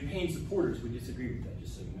 Paine and Paine's supporters would disagree with that,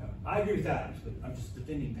 just so you know. I agree with Adams, but I'm just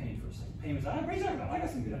defending Paine for a second. Paine was like, I got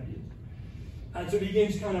some good ideas. And so he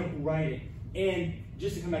begins kind of writing. And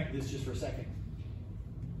just to come back to this just for a second,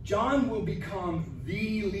 John will become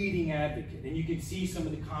the leading advocate. And you can see some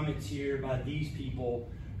of the comments here by these people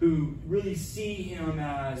who really see him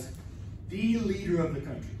as the leader of the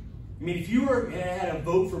country. I mean, if you had a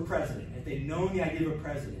vote for president, if they'd known the idea of a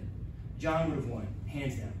president, John would have won,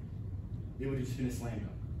 hands down. It would have just been a slam dunk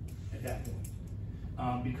at that point.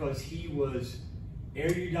 Because he was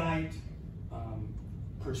erudite,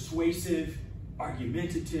 persuasive,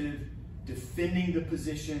 argumentative, defending the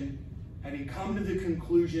position, having come to the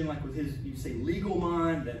conclusion, like with his, you say, legal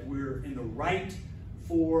mind, that we're in the right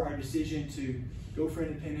for our decision to go for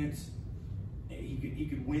independence. He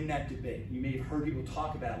could win that debate. You may have heard people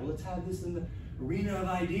talk about, well, let's have this in the arena of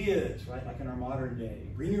ideas, right? Like in our modern day.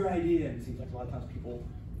 Bring your idea. And it seems like a lot of times people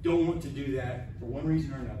don't want to do that for one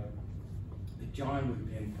reason or another. But John would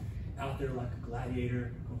have been out there like a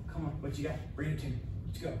gladiator. Oh, come on, what you got? Bring it to me.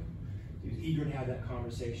 Let's go. He was eager to have that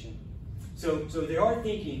conversation. So they are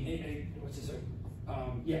thinking, what's this?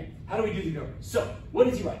 How do we do the government? So, what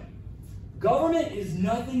does he write? Government is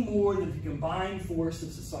nothing more than the combined force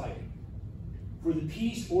of society for the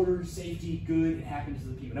peace, order, safety, good, and happiness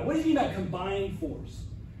of the people. Now, what does he mean by combined force?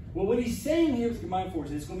 Well, what he's saying here with combined force,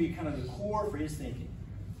 and it's going to be kind of the core for his thinking,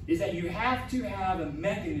 is that you have to have a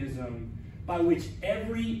mechanism by which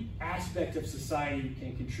every aspect of society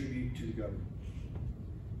can contribute to the government.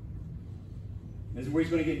 This is where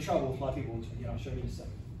he's going to get in trouble with a lot of people. I'll show you in a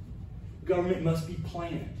second. Government must be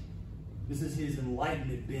planned. This is his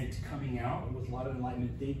Enlightenment bent coming out with a lot of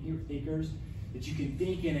Enlightenment thinkers, that you can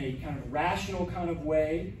think in a kind of rational kind of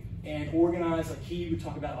way and organize, like he would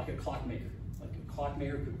talk about like a clockmaker. Like a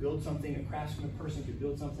clockmaker could build something, a craftsman person could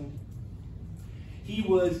build something. He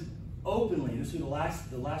was openly, this is the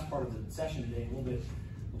last part of the session today, a little bit,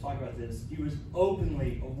 we'll talk about this, he was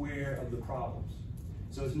openly aware of the problems.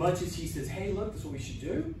 So as much as he says, hey, look, this is what we should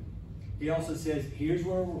do, he also says, here's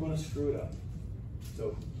where we're going to screw it up.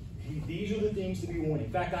 So these are the things to be warned.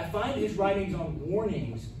 In fact, I find his writings on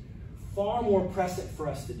warnings far more present for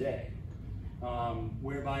us today.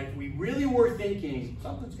 Whereby if we really were thinking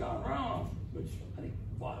something's gone wrong, which I think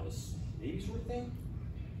a lot of us maybe sort of think,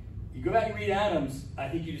 you go back and read Adams, I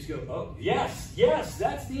think you just go, oh, yes,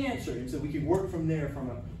 that's the answer. And so we can work from there from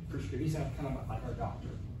a perspective. He's kind of like our doctor.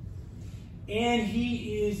 And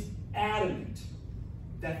he is adamant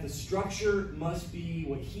that the structure must be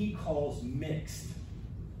what he calls mixed.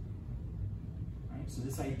 Right? So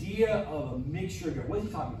this idea of a mixture of government, what is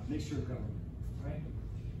he talking about? Mixture of government. Right?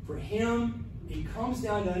 For him, it comes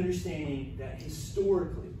down to understanding that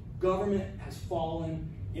historically, government has fallen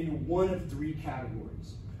into one of three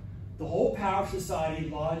categories. the whole power of society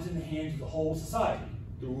lodged in the hands of the whole society,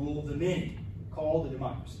 the rule of the many, called the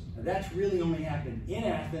democracy. Now that's really only happened in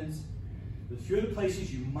Athens. The few other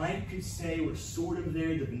places you might could say were sort of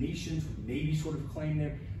there, the Venetians would maybe sort of claim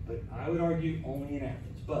there, but I would argue only in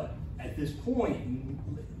Athens. But at this point,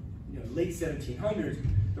 in late 1700s,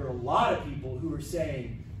 there are a lot of people who are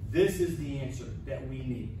saying, this is the answer that we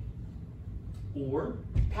need. Or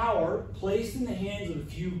power placed in the hands of a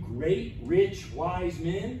few great, rich, wise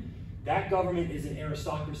men, that government is an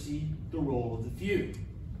aristocracy, the role of the few.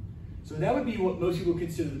 So that would be what most people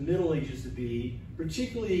consider the Middle Ages to be,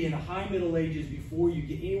 particularly in the high Middle Ages before you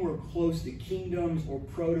get anywhere close to kingdoms or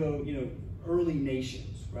early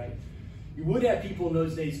nations, right? You would have people in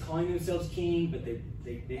those days calling themselves king, but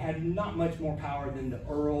they had not much more power than the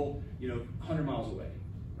earl, 100 miles away,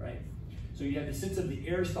 right? So you have the sense of the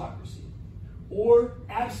aristocracy, or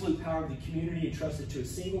absolute power of the community entrusted to a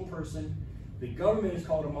single person. The government is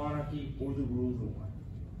called a monarchy, or the rule of the one.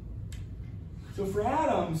 So for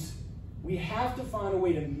Adams, we have to find a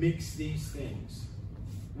way to mix these things.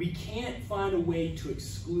 We can't find a way to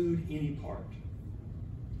exclude any part.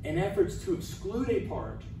 And efforts to exclude a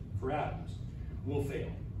part, for Adams, will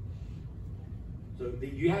fail. So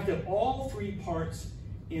you have to have all three parts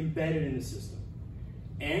embedded in the system.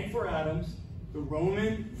 And for Adams, the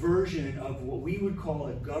Roman version of what we would call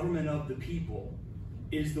a government of the people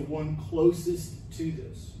is the one closest to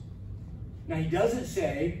this. Now, he doesn't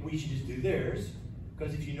say we should just do theirs,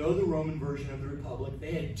 because if you know the Roman version of the Republic,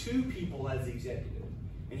 they had two people as the executive.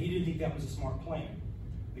 And he didn't think that was a smart plan,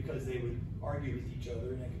 because they would argue with each other,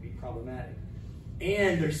 and that could be problematic.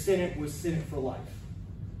 And their Senate was Senate for life.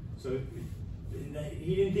 So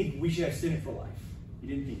he didn't think we should have Senate for life. He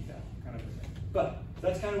didn't think that kind of a thing. But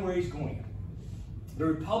that's kind of where he's going. The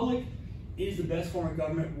Republic is the best form of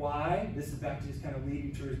government. Why? This is back to his kind of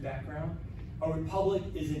leading to his background. A republic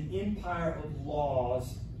is an empire of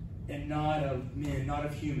laws and not of men, not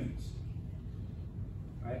of humans.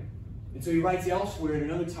 Right? And so he writes elsewhere at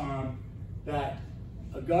another time that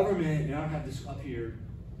a government, and I don't have this up here,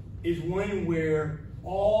 is one where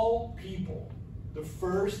all people, the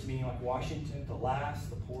first, meaning like Washington, the last,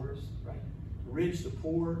 the poorest, right? The rich, the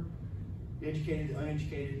poor, the educated, the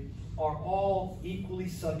uneducated, are all equally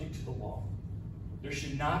subject to the law. There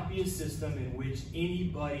should not be a system in which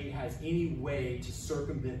anybody has any way to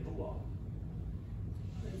circumvent the law.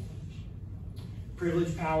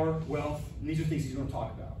 Privilege, power, wealth, and these are things he's going to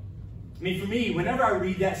talk about. I mean, for me, whenever I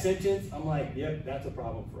read that sentence, I'm like, yep, that's a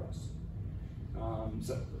problem for us.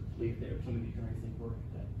 So leave it there. Some of you can already think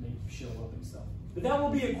that may show up and stuff. But that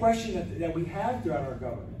will be a question that we have throughout our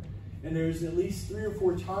government. And there's at least 3 or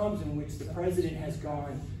 4 times in which the president has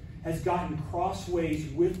gotten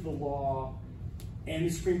crossways with the law, and the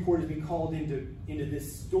Supreme Court has been called into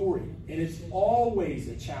this story. And it's always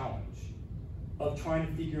a challenge of trying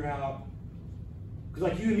to figure out, because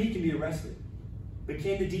like you and me can be arrested, but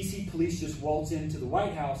can the DC police just waltz into the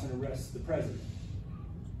White House and arrest the president?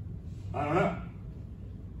 I don't know.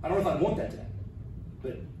 I don't know if I want that to happen,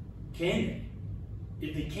 but can they?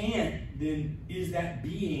 If they can't, then is that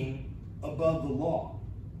being above the law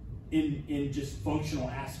in just functional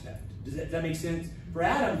aspect? Does that make sense? For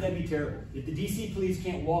Adams, that'd be terrible. If the DC police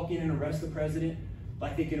can't walk in and arrest the president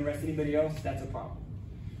like they can arrest anybody else, that's a problem.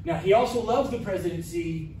 Now, he also loves the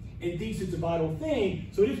presidency and thinks it's a vital thing,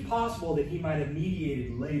 so it is possible that he might have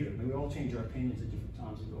mediated later. I mean, we all change our opinions at different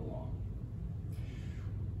times as we go along.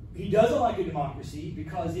 He doesn't like a democracy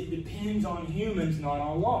because it depends on humans, not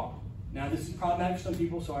on law. Now, this is problematic for some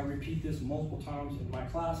people, so I repeat this multiple times in my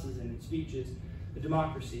classes and in speeches. A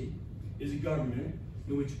democracy is a government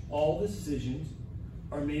in which all the decisions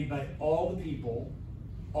are made by all the people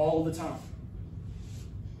all the time.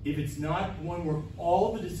 If it's not one where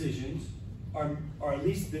all the decisions are at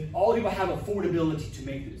least that all the people have affordability to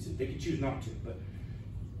make the decision. They can choose not to, but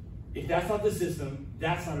if that's not the system,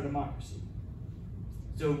 that's not a democracy.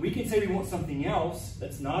 So we can say we want something else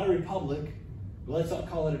that's not a republic, but let's not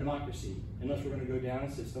call it a democracy, unless we're going to go down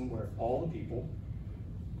a system where all the people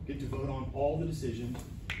get to vote on all the decisions,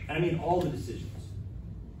 and I mean all the decisions.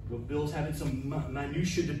 Bill's having some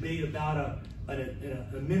minutiae debate about an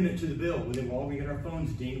amendment to the bill, when then all we get our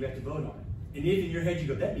phones dinged, we have to vote on it. And if in your head you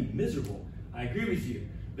go, that'd be miserable. I agree with you,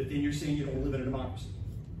 but then you're saying you don't live in a democracy.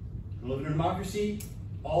 You live in a democracy,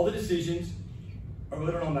 all the decisions are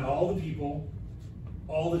voted on by all the people,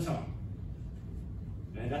 all the time.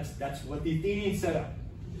 And that's what the Athenians set up.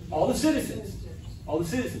 All the citizens,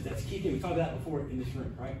 that's the key thing. We talked about that before in this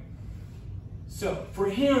room, right? So for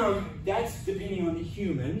him, that's depending on the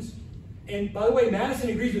humans. And by the way, Madison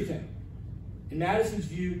agrees with him. In Madison's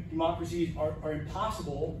view, democracies are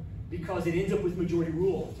impossible because it ends up with majority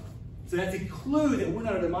rule all the time. So that's a clue that we're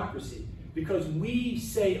not a democracy, because we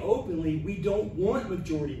say openly we don't want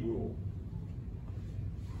majority rule.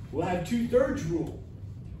 We'll have 2/3 rule.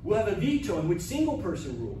 We'll have a veto in which single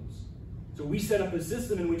person rules. So we set up a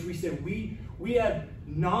system in which we said we have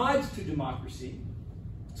nods to democracy.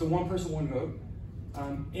 So one person, one vote.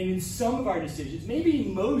 And in some of our decisions, maybe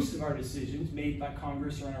most of our decisions made by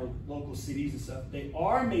Congress or in our local cities and stuff, they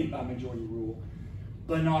are made by majority rule,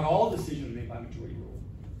 but not all decisions are made by majority rule.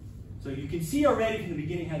 So you can see already from the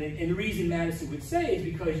beginning how they, and the reason Madison would say is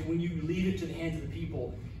because when you leave it to the hands of the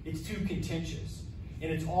people, it's too contentious.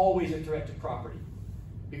 And it's always a threat to property.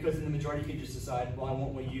 Because then the majority can just decide, well, I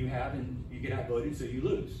want what you have, and you get outvoted, so you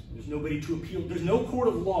lose. There's nobody to appeal. There's no court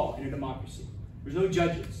of law in a democracy. There's no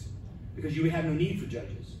judges, because you would have no need for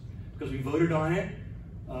judges. Because we voted on it,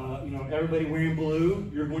 everybody wearing blue,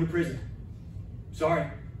 you're going to prison. Sorry.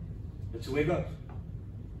 That's the way it goes.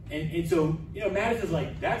 And so, Madison's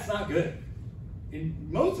like, that's not good. And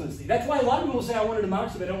most of us see. That's why a lot of people say, I want a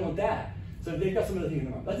democracy, but I don't want that. So they've got some other thing in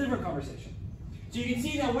their mind. That's a different conversation. So you can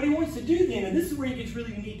see now what he wants to do then, and this is where he gets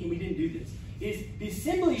really unique, and we didn't do this, is the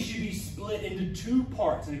assembly should be split into 2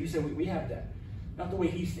 parts. And if you say, we have that, not the way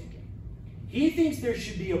he's thinking. He thinks there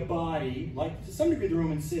should be a body, like to some degree the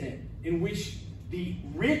Romans sit in which the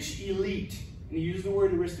rich elite, and he uses the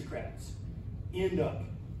word aristocrats, end up.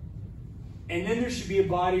 And then there should be a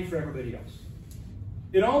body for everybody else.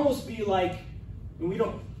 It'd almost be like, and we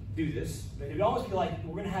don't do this, but it'd almost be like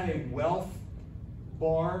we're going to have a wealth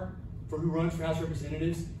bar for who runs for House of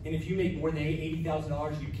Representatives, and if you make more than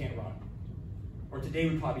 $80,000, you can't run. Or today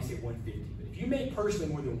we'd probably say $150,000. But if you make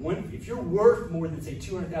personally more than $150,000, if you're worth more than say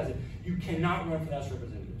 $200,000, you cannot run for the House of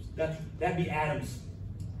Representatives. That'd be Adam's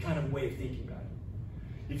kind of way of thinking about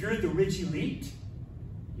it. If you're at the rich elite,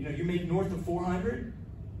 you make north of $400,000,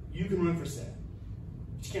 you can run for Senate.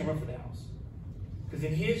 But you can't run for the House. Because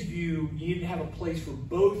in his view, you need to have a place for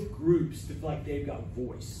both groups to feel like they've got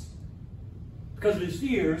voice. Because of his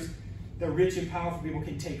fears, that rich and powerful people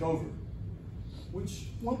can take over, which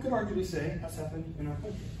one could arguably say has happened in our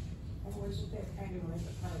country. Wasn't that kind of like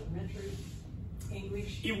a parliamentary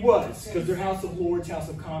English? It was, because they're House of Lords, House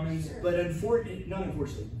of Commons, sure. But not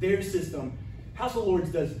unfortunately, their system, House of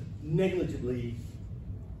Lords does negligibly,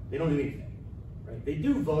 they don't do anything. Right? They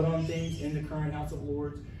do vote on things in the current House of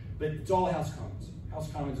Lords, but it's all House of Commons. House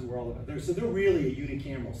of Commons is where all of it. So they're really a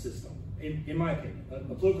unicameral system, in my opinion.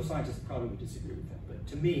 A political scientist probably would disagree with that, but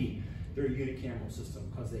to me, they're a unicameral system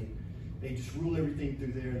because they just rule everything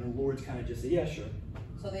through there, and the Lords kind of just say, yeah, sure.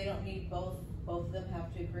 So they don't need both of them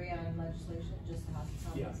have to agree on legislation, just the House of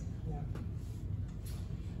Commons?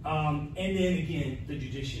 Yeah. And then again, the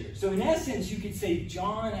judiciary. So in essence, you could say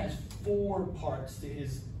John has 4 parts to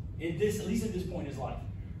his, at least at this point in his life,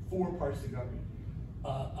 4 parts to government.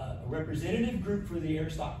 A representative group for the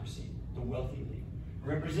aristocracy, the wealthy elite. A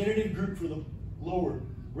representative group for the lower,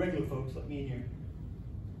 regular folks like me and you.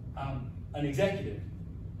 An executive,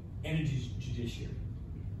 and a judiciary.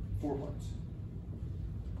 4 parts.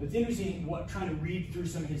 But it's interesting trying to read through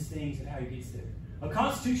some of his things and how he gets there. A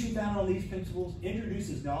constitution founded on these principles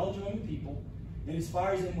introduces knowledge among the people and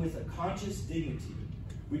inspires them with a conscious dignity,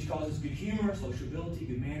 which causes good humor, sociability,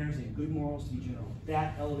 good manners, and good morals to be general.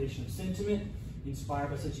 That elevation of sentiment, inspired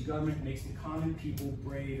by such a government, makes the common people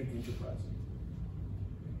brave and enterprising.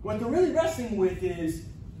 What they're really wrestling with is,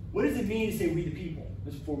 what does it mean to say we the people?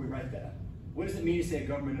 Just before we write that. What does it mean to say a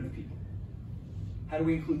government of the people? How do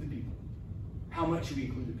we include the people? How much should we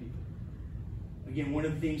include the people? Again, one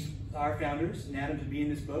of the things our founders and Adam to be in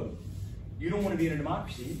this boat, you don't want to be in a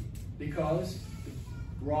democracy because the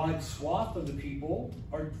broad swath of the people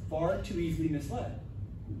are far too easily misled.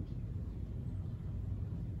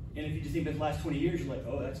 And if you just think about the last 20 years, you're like,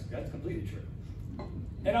 oh, that's completely true.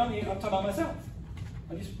 And I'm talking about myself.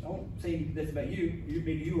 I won't say that's about you.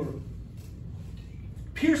 Maybe you are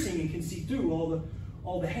piercing and can see through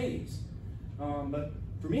all the haze. But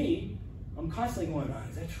for me, I'm constantly going,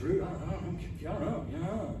 is that true? I don't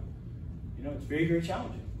know. It's very, very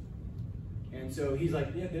challenging. And so he's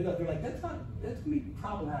like, they're like, that's going to be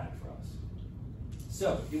problematic for us.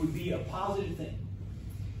 So it would be a positive thing.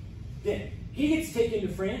 Then he gets taken to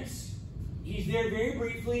France. He's there very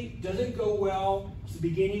briefly. Doesn't go well. It's the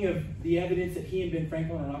beginning of the evidence that he and Ben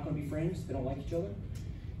Franklin are not going to be friends. They don't like each other.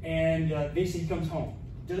 And basically he comes home.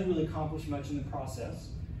 Doesn't really accomplish much in the process.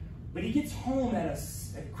 But he gets home at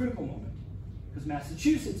a critical moment. Because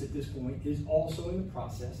Massachusetts at this point is also in the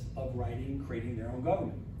process of writing and creating their own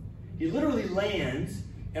government. He literally lands,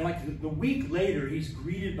 and like the week later, he's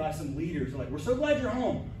greeted by some leaders. They're like, we're so glad you're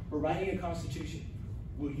home. We're writing a constitution.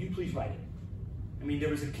 Will you please write it? I mean, there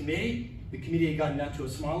was a committee. The committee had gotten down to a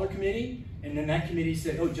smaller committee. And then that committee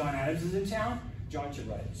said, oh, John Adams is in town? John should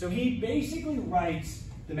write it. So he basically writes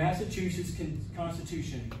the Massachusetts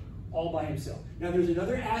Constitution all by himself. Now there's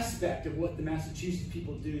another aspect of what the Massachusetts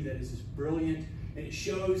people do that is just brilliant, and it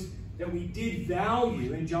shows that we did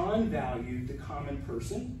value, and John valued, the common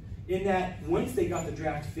person, in that once they got the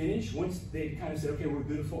draft finished, once they kind of said, okay, we're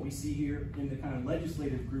good with what we see here in the kind of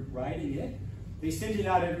legislative group writing it, they sent it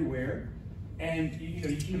out everywhere. And you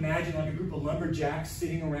can imagine like a group of lumberjacks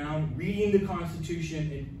sitting around reading the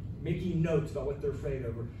Constitution and making notes about what they're afraid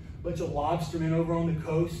of. A bunch of lobstermen over on the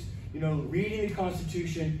coast, reading the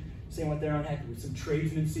Constitution, saying what they're unhappy with. Some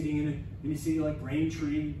tradesmen sitting in a city like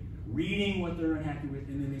Braintree, reading what they're unhappy with,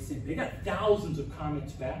 and then they got thousands of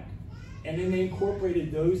comments back, and then they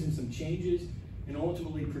incorporated those in some changes, and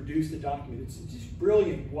ultimately produced a document. It's just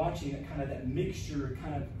brilliant watching that mixture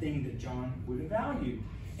kind of thing that John would have valued.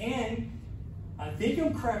 And I think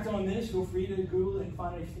I'm correct on this. Feel free to Google it and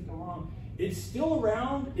find out if you think I'm wrong. It's still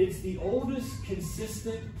around. It's the oldest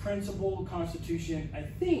consistent principle constitution, I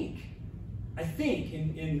think,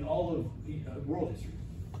 in all of world history.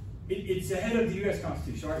 It's ahead of the U.S.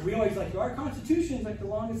 Constitution. Right? We always our Constitution is like the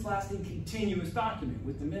longest lasting continuous document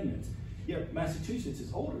with amendments. Yet Massachusetts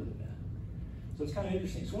is older than that. So it's kind of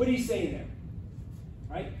interesting. So what do you say there?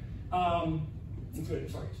 Right?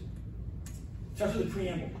 Starts with the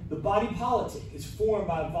preamble. The body politic is formed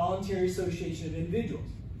by a voluntary association of individuals.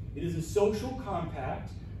 It is a social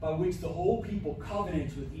compact by which the whole people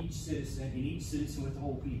covenants with each citizen, and each citizen with the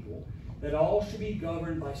whole people, that all should be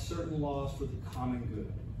governed by certain laws for the common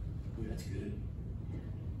good. Ooh, that's good.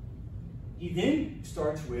 He then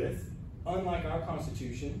starts with, unlike our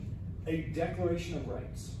Constitution, a Declaration of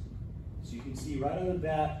Rights. So you can see right out of the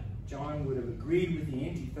bat, John would have agreed with the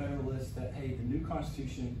anti-federalists that, hey, the new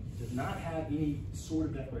Constitution does not have any sort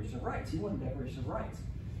of Declaration of Rights. He wanted a Declaration of Rights.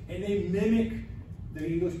 And they mimic the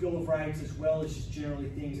English Bill of Rights as well as just generally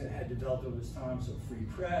things that had developed over this time. So free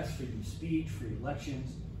press, freedom of speech, free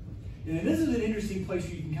elections. And then this is an interesting place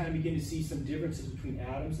where you can kind of begin to see some differences between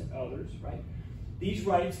Adams and others, right? These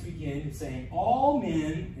rights begin saying all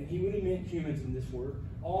men, and he would have meant humans in this word,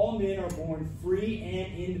 all men are born free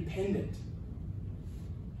and independent.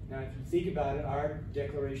 Now, if you think about it, our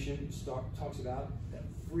declaration talks about that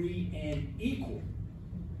free and equal.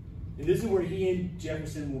 And this is where he and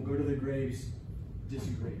Jefferson will go to their graves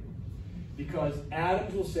disagree. Because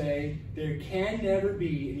Adams will say there can never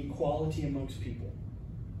be an equality amongst people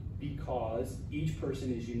because each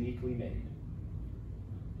person is uniquely made.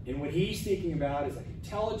 And what he's thinking about is like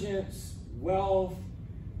intelligence, wealth,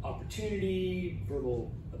 opportunity,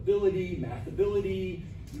 verbal ability, math ability.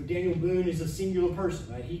 Daniel Boone is a singular person,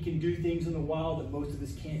 right? He can do things in the wild that most of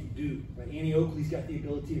us can't do, right? Annie Oakley's got the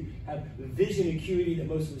ability to have the vision acuity that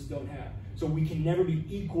most of us don't have. So we can never be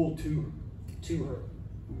equal to her.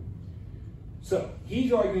 So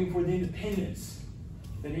he's arguing for the independence,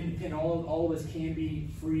 that all of us can be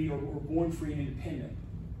free or born free and independent.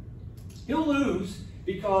 He'll lose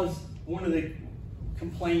because one of the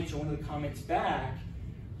complaints or one of the comments back,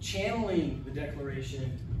 channeling the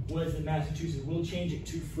Declaration, was that Massachusetts will change it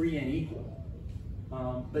to free and equal.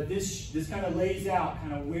 But this kind of lays out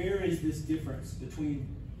where is this difference between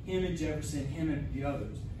him and Jefferson, him and the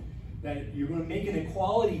others. That you're going to make an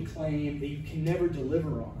equality claim that you can never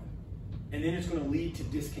deliver on. And then it's going to lead to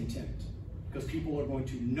discontent. Because people are going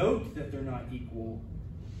to note that they're not equal,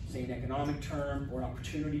 say in economic terms or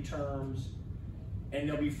opportunity terms. And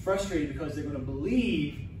they'll be frustrated because they're going to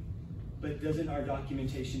believe, but doesn't our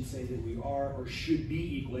documentation say that we are or should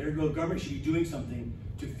be equal? Ergo, government should be doing something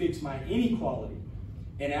to fix my inequality.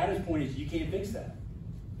 And Adam's point is, you can't fix that.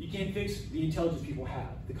 You can't fix the intelligence people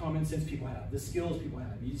have, the common sense people have, the skills people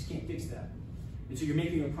have. You just can't fix that. And so you're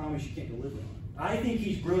making a promise you can't deliver on. I think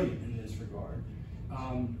he's brilliant in this regard.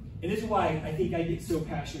 And this is why I think I get so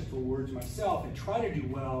passionate for words myself and try to do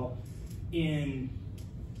well in,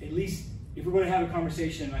 at least, if we're going to have a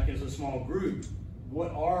conversation like as a small group,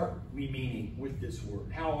 what are we meaning with this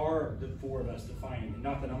word? How are the four of us defining it?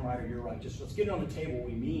 Not that I'm right or you're right, just let's get it on the table what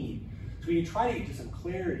we mean. So we can try to get to some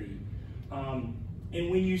clarity. And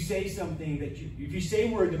when you say something that if you say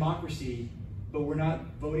we're a democracy, but we're not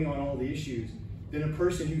voting on all the issues, then a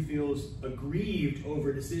person who feels aggrieved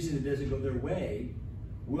over a decision that doesn't go their way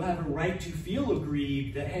will have a right to feel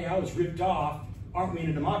aggrieved that, hey, I was ripped off, aren't we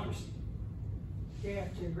in a democracy? You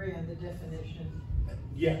have to agree on the definition.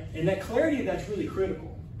 Yeah, and that clarity, that's really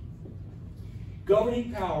critical.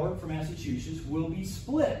 Governing power for Massachusetts will be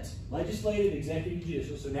split, legislative, executive,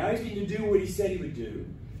 judicial. So now he's going to do what he said he would do,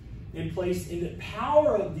 and place in the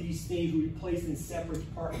power of these things will be placed in separate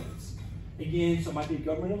departments. Again, so it might be a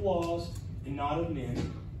government of laws and not of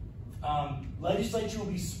men. Legislature will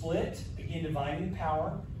be split, again, dividing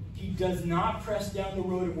power. He does not press down the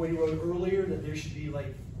road of what he wrote earlier, that there should be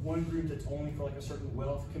like one group that's only for like a certain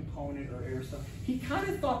wealth component or air stuff. He kind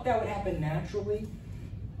of thought that would happen naturally.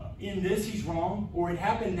 In this, he's wrong, or it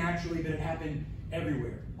happened naturally, but it happened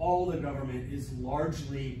everywhere. All the government is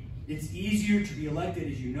largely, it's easier to be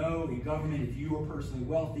elected, as you know, in government if you are personally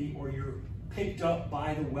wealthy or you're picked up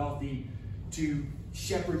by the wealthy to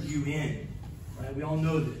shepherd you in. Right? We all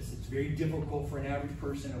know this. It's very difficult for an average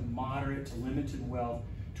person of moderate to limited wealth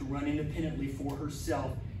to run independently for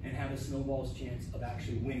herself and have a snowball's chance of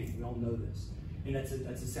actually winning. We all know this. And that's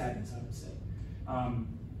a sadness, I would say.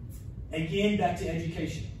 Again, back to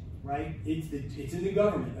education, right? It's in the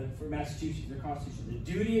government for Massachusetts, their constitution.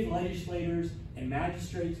 The duty of legislators and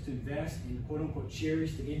magistrates to invest in, quote unquote,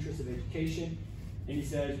 cherish the interests of education. And he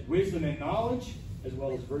says, wisdom and knowledge, as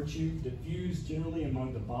well as virtue, diffused generally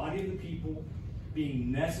among the body of the people,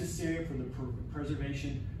 being necessary for the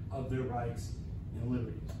preservation of their rights and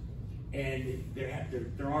liberties. And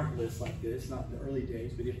there aren't lists like this, not in the early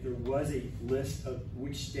days, but if there was a list of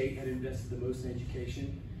which state had invested the most in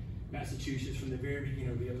education, Massachusetts from the very beginning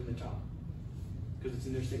would be up at the top, because it's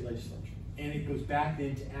in their state legislature. And it goes back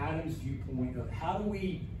then to Adam's viewpoint of how do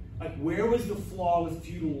we, like, where was the flaw with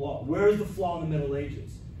feudal law? Where is the flaw in the Middle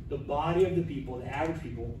Ages? The body of the people, the average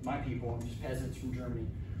people, my people, I'm just peasants from Germany,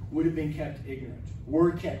 would have been kept ignorant,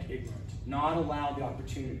 were kept ignorant, not allowed the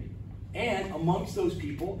opportunity. And amongst those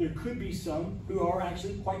people, there could be some who are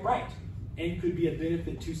actually quite bright and could be a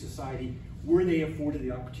benefit to society were they afforded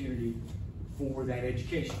the opportunity for that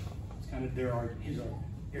education. It's kind of his argument.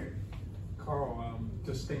 Here. Carl,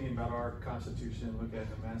 just thinking about our Constitution, look at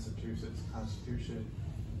the Massachusetts Constitution,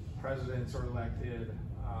 presidents are elected,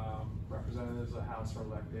 representatives of the House are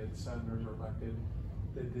elected, senators are elected.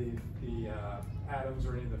 Did the Adams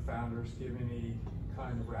or any of the founders give any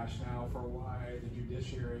kind of rationale for why the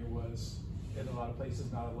judiciary was in a lot of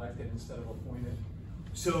places not elected instead of appointed?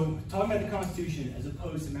 So, talking about the Constitution as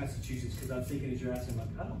opposed to Massachusetts, because I'm thinking as you're asking, like,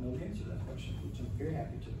 I don't know the answer to that question, which I'm very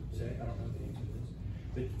happy to say. I don't know the answer to this.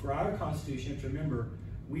 But for our Constitution, you have to remember,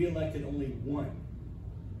 we elected only one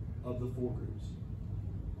of the four groups.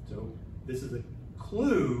 So, this is a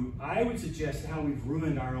clue, I would suggest, how we've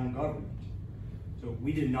ruined our own government. So,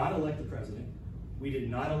 we did not elect the president. We did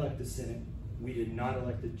not elect the Senate. We did not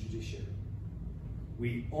elect the judiciary.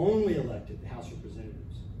 We only elected the House of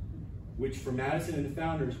Representatives, which for Madison and the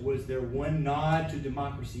founders was their one nod to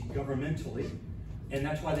democracy governmentally, and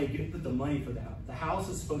that's why they put the money for that. The House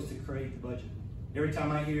is supposed to create the budget. Every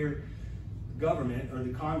time I hear the government or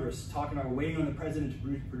the Congress talking about waiting on the president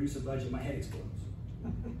to produce a budget, my head explodes.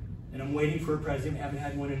 And I'm waiting for a president, we haven't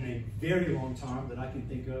had one in a very long time that I can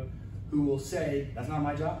think of, who will say, that's not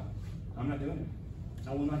my job. I'm not doing it.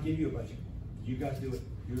 I will not give you a budget. You guys do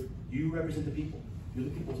it. You represent the people. You're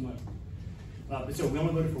the people's money. But so we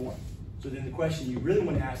only voted for one. So then the question you really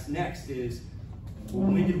want to ask next is, well,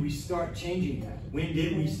 when did we start changing that? When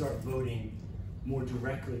did we start voting more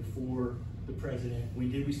directly for the president?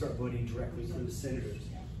 When did we start voting directly for the senators?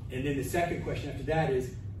 And then the second question after that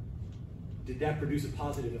is, did that produce a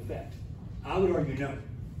positive effect? I would argue no,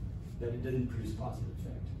 that it didn't produce a positive effect.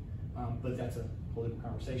 But that's a whole different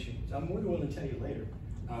conversation. So I'm more than willing to tell you later.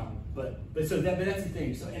 But that's the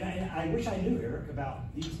thing. So, and I wish I knew, Eric,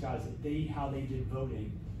 about these guys, how they did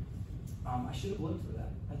voting. I should have looked for that.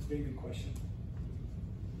 That's a very good question.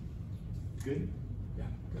 Good? Yeah,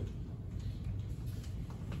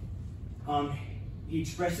 good. He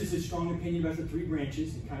expresses his strong opinion about the three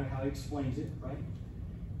branches and kind of how he explains it, right?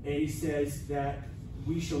 And he says that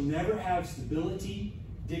we shall never have stability,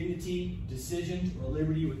 dignity, decisions, or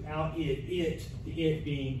liberty without the it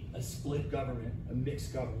being a split government, a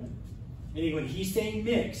mixed government. And when he's saying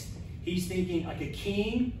mixed, he's thinking like a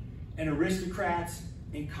king and aristocrats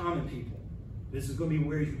and common people. This is going to be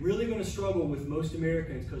where he's really going to struggle with most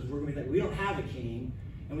Americans, because we're going to be like, we don't have a king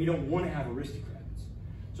and we don't want to have aristocrats.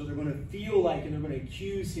 So they're going to feel like, and they're going to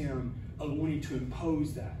accuse him of wanting to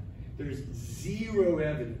impose that. There's zero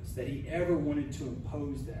evidence that he ever wanted to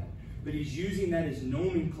impose that. But he's using that as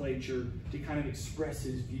nomenclature to kind of express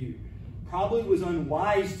his view. Probably was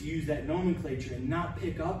unwise to use that nomenclature and not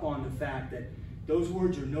pick up on the fact that those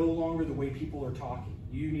words are no longer the way people are talking.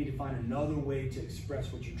 You need to find another way to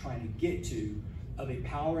express what you're trying to get to, of a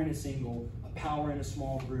power in a single, a power in a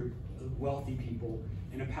small group of wealthy people,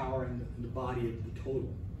 and a power in the body of the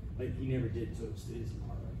total. Like he never did, so it isn't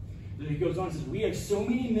hard, right? Then he goes on and says, we have so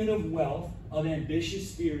many men of wealth, of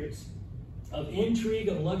ambitious spirits, of intrigue,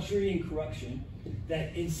 of luxury, and corruption,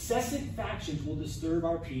 that incessant factions will disturb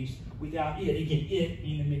our peace without it. Again, it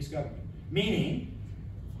being a mixed government. Meaning,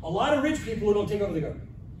 a lot of rich people who don't take over the government.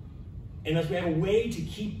 unless we have a way to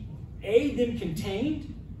keep them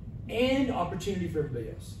contained and opportunity for everybody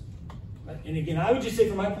else. And again, I would just say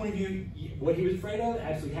from my point of view, what he was afraid of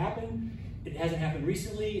actually happened. It hasn't happened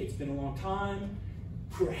recently. It's been a long time.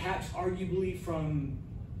 Perhaps arguably from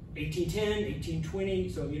 1810, 1820.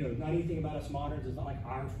 So, not anything about us moderns. It's not like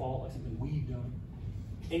our fault, like something we've done.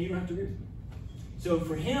 And you don't have to agree with me. So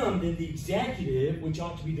for him, then the executive, which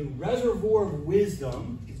ought to be the reservoir of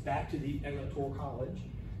wisdom, gets back to the electoral college.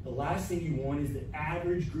 The last thing you want is the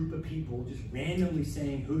average group of people just randomly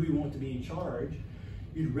saying who we want to be in charge.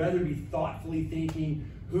 You'd rather be thoughtfully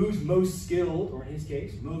thinking who's most skilled, or in his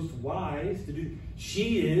case, most wise to do.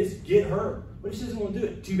 She is, get her. What if she doesn't want to do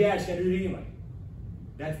it? Too bad, she's got to do it anyway.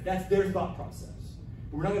 That's their thought process.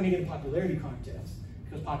 But we're not going to make it a popularity contest,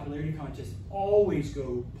 because popularity contests always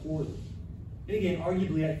go poorly. And again,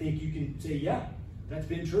 arguably, I think you can say, yeah, that's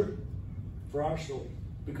been true for our story,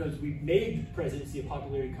 because we made the presidency a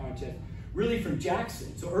popularity contest really from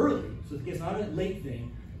Jackson, so early. So it's not a late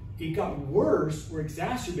thing. It got worse or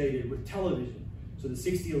exacerbated with television. So the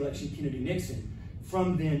 60 election, Kennedy-Nixon,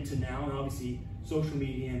 from then to now, and obviously social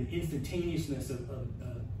media and instantaneousness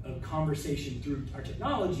of conversation through our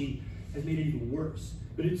technology has made it even worse.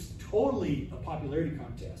 But it's totally a popularity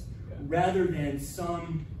contest rather than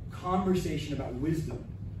some conversation about wisdom.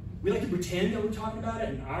 We like to pretend that we're talking about it,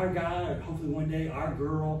 and our guy, or hopefully one day our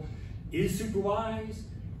girl, is super wise.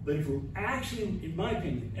 But if we're actually, in my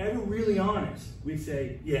opinion, ever really honest, we'd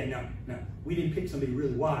say, yeah, no, we didn't pick somebody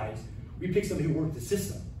really wise. We picked somebody who worked the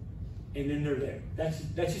system, and then they're there. That's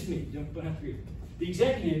just me. You don't have to agree. The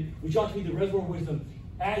executive, which ought to be the reservoir of wisdom,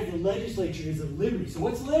 as the legislature is of liberty. So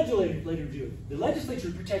what's the legislature do? The legislature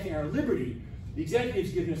is protecting our liberty. The executive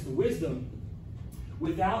is giving us the wisdom.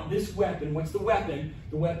 Without this weapon, what's the weapon?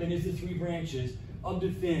 The weapon is the three branches of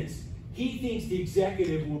defense. He thinks the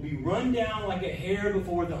executive will be run down like a hare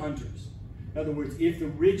before the hunters. In other words, if the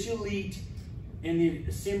rich elite and the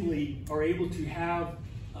assembly are able to have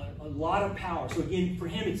a lot of power. So again, for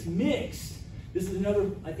him, it's mixed. This is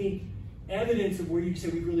another, I think, evidence of where you say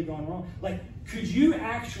we've really gone wrong. Like, could you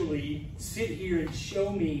actually sit here and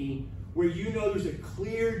show me where you know there's a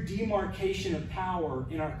clear demarcation of power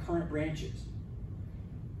in our current branches?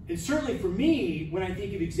 And certainly for me, when I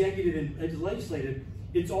think of executive and legislative,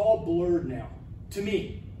 it's all blurred now, to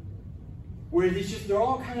me. Whereas it's just, they're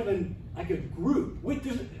all kind of like a group.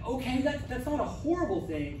 Okay, that's not a horrible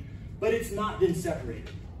thing, but it's not been separated.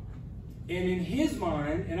 And in his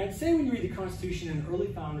mind, and I'd say when you read the Constitution in early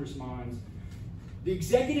founders' minds, the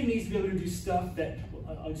executive needs to be able to do stuff that,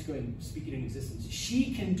 I'll just go ahead and speak it in existence,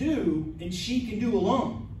 she can do, and she can do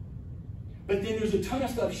alone. But then there's a ton of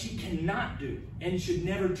stuff she cannot do, and should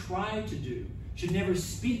never try to do, should never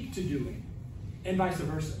speak to doing, and vice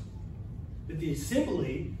versa. But the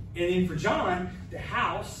assembly, and then for John, the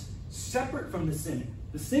House, separate from the Senate.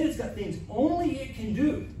 The Senate's got things only it can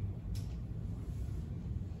do.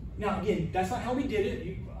 Now, again, that's not how we did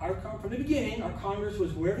it. From the beginning, our Congress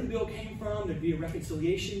was wherever the bill came from, there'd be a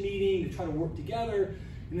reconciliation meeting to try to work together,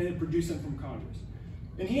 and then it'd produce them from Congress.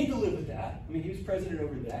 And he had to live with that. I mean, he was president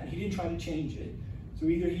over that. He didn't try to change it. So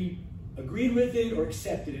either he agreed with it or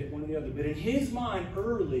accepted it, one or the other. But in his mind,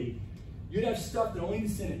 early, you'd have stuff that only the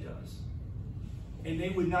Senate does. And they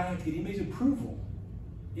would not have to get anybody's approval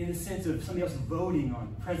in the sense of somebody else voting on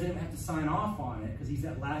it. The president would have to sign off on it because he's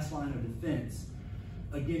that last line of defense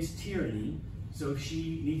against tyranny. So if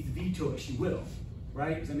she needs to veto it, she will.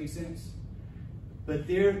 Right? Does that make sense? But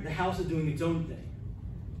the House is doing its own thing.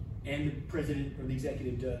 And the president or the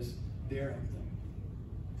executive does their own thing.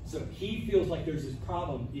 So he feels like there's this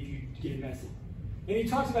problem if you get a message. And he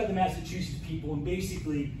talks about the Massachusetts people, and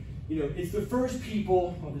basically, it's the first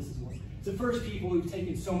people, it's the first people who've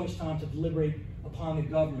taken so much time to deliberate upon the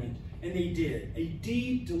government. And they did. A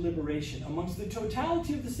deep deliberation amongst the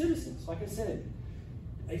totality of the citizens, like I said.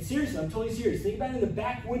 Seriously, I'm totally serious. Think about it in the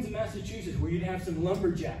backwoods of Massachusetts where you'd have some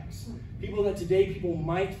lumberjacks. People that today people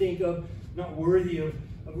might think of not worthy of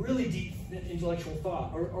really deep intellectual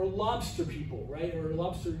thought, or lobster people, right? Or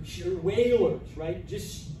whalers, right?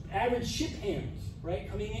 Just average ship hands, right?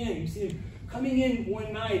 Coming in, you see them coming in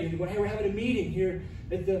one night, and when we're having a meeting here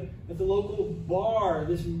at the local bar,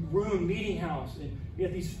 this room, meeting house, and you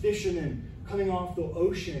have these fishermen coming off the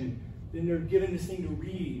ocean, then they're given this thing to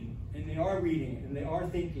read, and they are reading it, and they are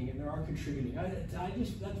thinking, and they are contributing.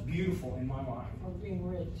 That's beautiful in my mind. Or being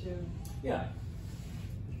read too. Yeah.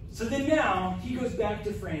 So then now, he goes back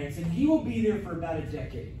to France, and he will be there for about a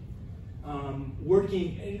decade,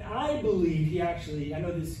 working, and I believe he actually, I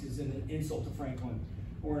know this is an insult to Franklin,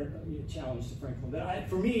 or a challenge to Franklin, but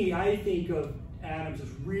for me, I think of Adams as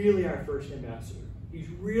really our first ambassador. He's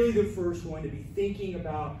really the first one to be thinking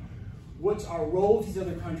about what's our role with these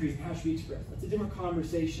other countries and how should we express? That's a different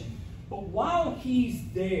conversation. But while he's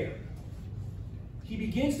there, he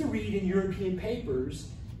begins to read in European papers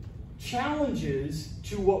challenges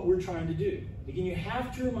to what we're trying to do. Again, you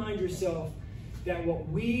have to remind yourself that what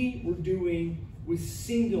we were doing was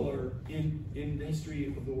singular in the history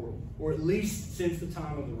of the world, or at least since the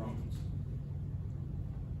time of the Romans.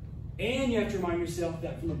 And you have to remind yourself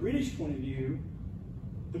that from the British point of view,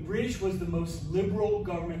 the British was the most liberal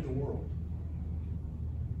government in the world.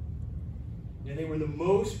 And they were the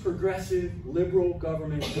most progressive, liberal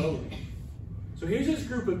government going. So here's this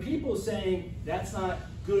group of people saying that's not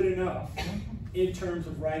good enough in terms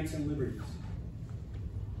of rights and liberties.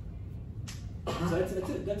 So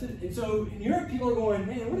that's it. And so in Europe, people are going,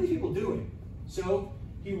 man, what are these people doing? So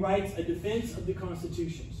he writes a defense of the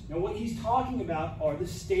constitutions. Now what he's talking about are the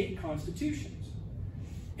state constitutions.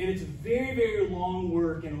 And it's a very, very long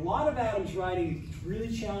work, and a lot of Adam's writing is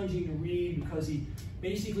really challenging to read because he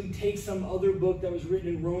basically takes some other book that was written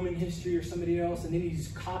in Roman history or somebody else, and then he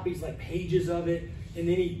just copies like pages of it, and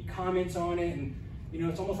then he comments on it, and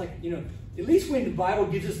it's almost like, at least when the Bible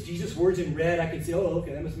gives us Jesus' words in red, I can say, oh,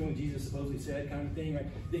 okay, that must be what Jesus supposedly said, kind of thing, right?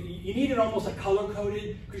 You need it almost like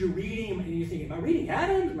color-coded, because you're reading, and you're thinking, am I reading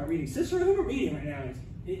Adams? Am I reading Cicero? Who am I reading right now?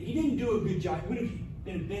 He didn't do a good job. He would have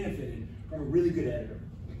been benefited from a really good editor,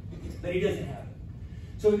 but he doesn't have it.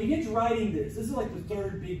 So he begins writing this. This is like the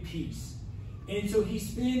third big piece. And so he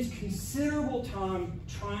spends considerable time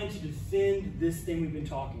trying to defend this thing we've been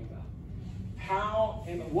talking about. How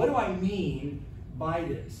and what do I mean by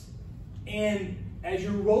this? And as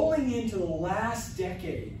you're rolling into the last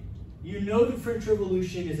decade, you know the French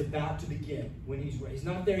Revolution is about to begin when he's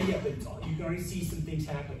not there yet, but you can already see some things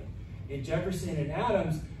happening. And Jefferson and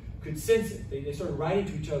Adams could sense it. They started writing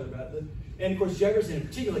to each other about it. And of course, Jefferson in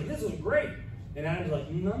particular, like, this is great. And Adams like,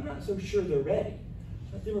 I'm not so sure they're ready.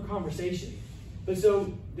 That's a different conversation. But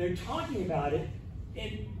so they're talking about it,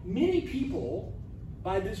 and many people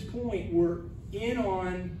by this point were in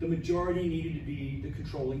on the majority needed to be the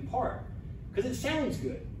controlling part. Because it sounds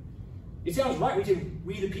good. It sounds right. We say,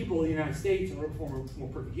 we the people of the United States in order to form a more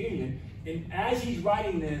perfect union. And as he's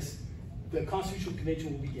writing this, the Constitutional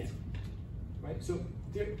Convention will begin. Right? So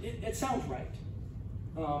it sounds right.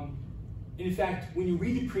 And in fact, when you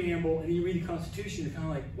read the preamble and then you read the Constitution, you're kind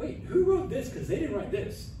of like, wait, who wrote this? Because they didn't write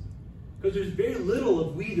this. Because there's very little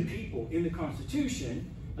of we the people in the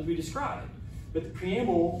Constitution, as we described. But the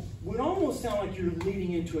preamble would almost sound like you're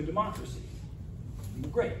leading into a democracy.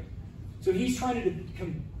 Great. So he's trying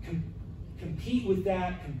to compete with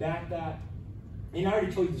that, combat that. And I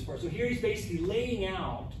already told you this part. So here he's basically laying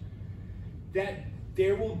out that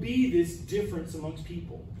there will be this difference amongst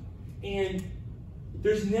people. And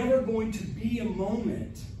there's never going to be a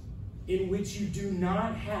moment in which you do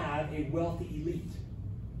not have a wealthy elite.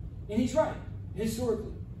 And he's right,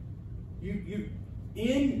 historically. You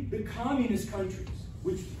in the communist countries,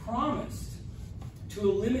 which promised to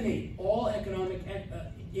eliminate all economic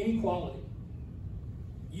inequality,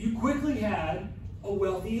 you quickly had a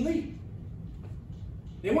wealthy elite.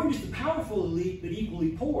 They weren't just a powerful elite, but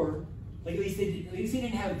equally poor. Like at least they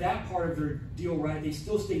didn't have that part of their deal right. They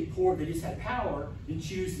still stayed poor. They just had power and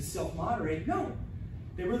choose to self-moderate. No,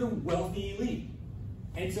 they were the wealthy elite.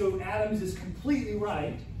 And so Adams is completely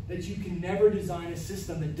right that you can never design a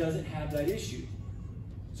system that doesn't have that issue.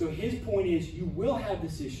 So his point is, you will have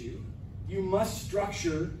this issue. You must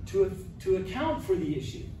structure to account for the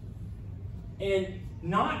issue. And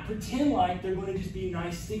not pretend like they're going to just be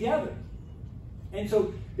nice together. And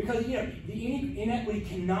so, because the inequity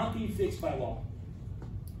cannot be fixed by law.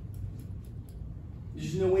 There's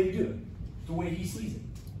just no way to do it, the way he sees it.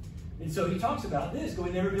 And so he talks about this,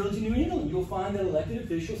 going to every village in New England. You'll find that elected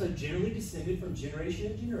officials have generally descended from generation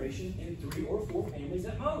to generation in 3 or 4 families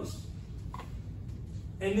at most.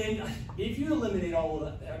 And then if you eliminate all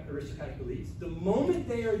of the aristocratic elites, the moment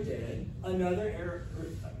they are dead, another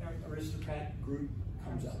aristocrat group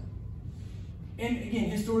comes up. And again,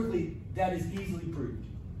 historically, that is easily proved.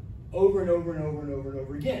 Over and over and over and over and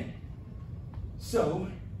over again. So,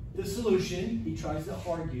 the solution, he tries to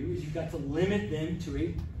argue, is you've got to limit them to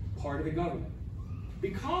a part of the government.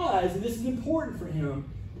 Because, and this is important for him,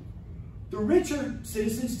 the rich are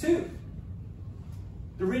citizens too.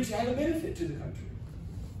 The rich have a benefit to the country.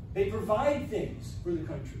 They provide things for the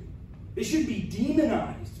country. They should be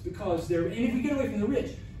demonized because they're, and if we get away from the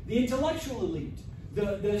rich, the intellectual elite,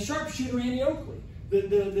 the sharpshooter Annie Oakley,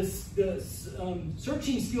 the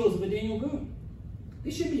searching skills of a Daniel Boone,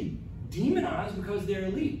 they should be demonized because they're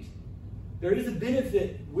elite. There is a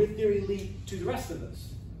benefit with their elite to the rest of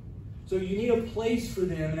us. So you need a place for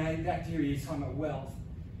them, and back to here, he's talking about wealth.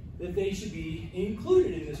 that they should be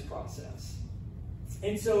included in this process.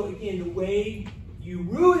 And so, again, the way you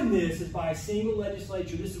ruin this is by a single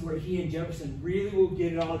legislature. This is where he and Jefferson really will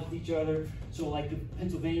get it all with each other. So like the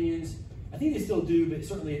Pennsylvanians, I think they still do, but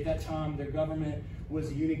certainly at that time, their government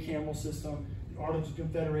was a unicameral system. The Articles of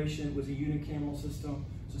Confederation was a unicameral system.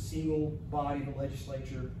 It's a single body of the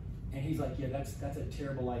legislature. And he's like, yeah, that's a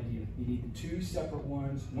terrible idea. You need the two separate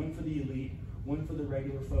ones, one for the elite, one for the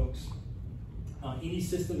regular folks. Any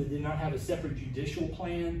system that did not have a separate judicial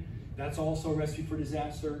plan, that's also a recipe for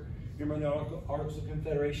disaster. Remember, the Articles of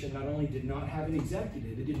Confederation not only did not have an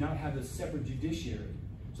executive, it did not have a separate judiciary.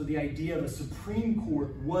 So the idea of a Supreme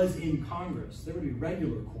Court was in Congress. There would be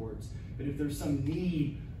regular courts, but if there's some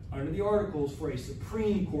need under the Articles for a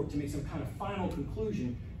Supreme Court to make some kind of final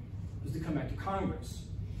conclusion, it was to come back to Congress.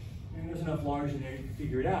 And there's enough lawyers in there you can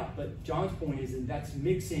figure it out. But John's point is that that's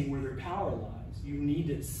mixing where their power lies. You need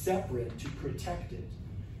it separate to protect it,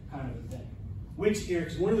 kind of a thing. Which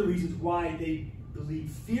is one of the reasons why they believe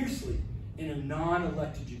fiercely in a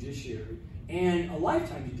non-elected judiciary and a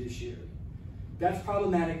lifetime judiciary. That's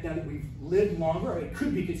problematic now that we've lived longer. It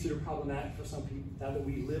could be considered problematic for some people now that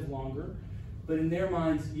we live longer. But in their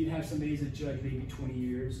minds, you'd have somebody as a judge maybe 20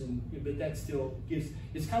 years, but that still gives,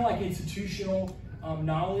 it's kind of like institutional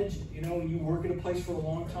knowledge. You know, when you work at a place for a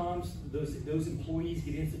long time, those employees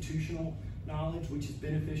get institutional knowledge, which is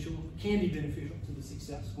beneficial, can be beneficial to the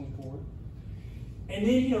success going forward. And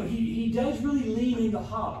then, you know, he does really lean into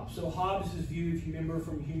Hobbes. So Hobbes' view, if you remember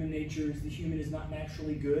from Human Nature, is the human is not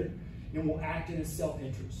naturally good and will act in his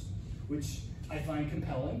self-interest, which I find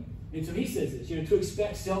compelling. And so he says this, you know, to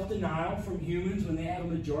expect self-denial from humans when they have a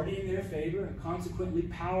majority in their favor and consequently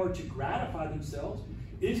power to gratify themselves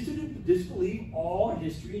is to disbelieve all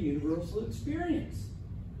history and universal experience.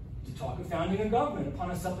 To talk of founding a government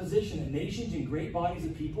upon a supposition that nations and great bodies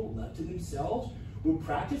of people left to themselves will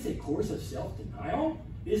practice a course of self-denial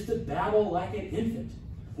is to babble like an infant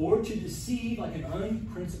or to deceive like an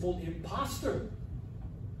unprincipled imposter.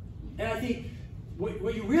 And I think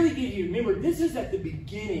what you really get here, remember, this is at the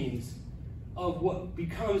beginnings of what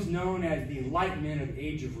becomes known as the Enlightenment of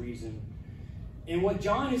Age of Reason. And what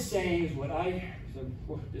John is saying is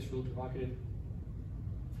this is real provocative.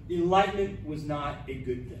 The Enlightenment was not a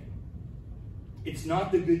good thing. It's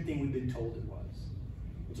not the good thing we've been told it was.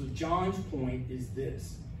 And so John's point is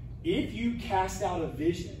this. If you cast out a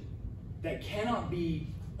vision that cannot be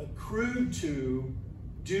accrued to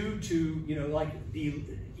due to, you know, like the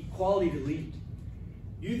equality of elite,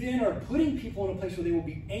 you then are putting people in a place where they will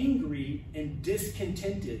be angry and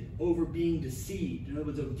discontented over being deceived. In other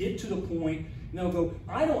words, they'll get to the point and they'll go,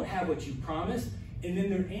 I don't have what you promised, and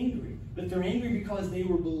then they're angry. But they're angry because they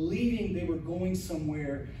were believing they were going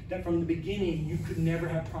somewhere that from the beginning you could never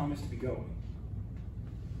have promised to be going.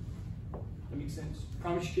 That makes sense?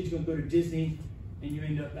 Promise your kids you're going to go to Disney and you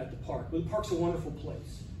end up at the park. Well, the park's a wonderful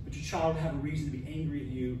place, but your child will have a reason to be angry at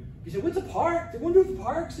you. You say, what's a park? They wonder if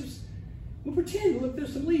parks is. We'll pretend, look,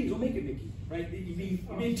 there's some leaves, we'll make it Mickey, right? You'd be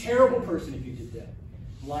a terrible person if you did that.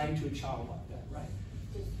 Lying to a child like that, right?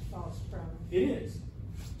 Just false promise. It is.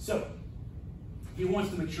 So, he wants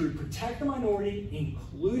to make sure to protect the minority,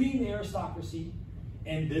 including the aristocracy.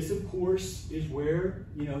 And this, of course, is where,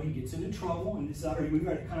 you know, he gets into trouble. And this is already, we've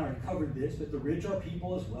already kind of covered this, but the rich are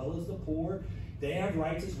people as well as the poor. They have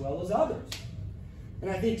rights as well as others. And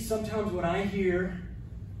I think sometimes when I hear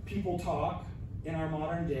people talk in our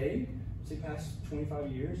modern day, say past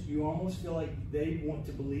 25 years, you almost feel like they want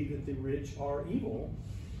to believe that the rich are evil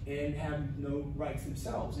and have no rights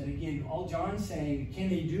themselves. And again, all John's saying, can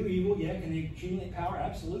they do evil? Yeah. Can they accumulate power?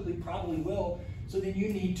 Absolutely, probably will. So then you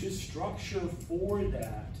need to structure for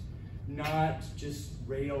that, not just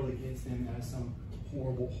rail against them as some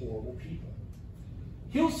horrible, horrible people.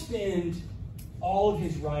 He'll spend all of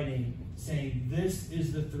his writing saying this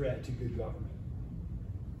is the threat to good government.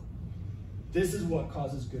 This is what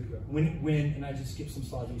causes good government. And I just skipped some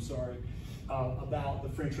slides, I'm sorry, about the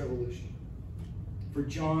French Revolution. For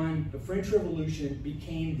John, the French Revolution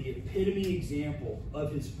became the epitome example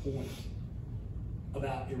of his point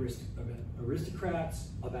about aristocrats,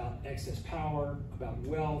 about excess power, about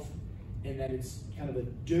wealth, and that it's kind of a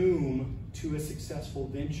doom to a successful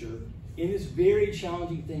venture in this very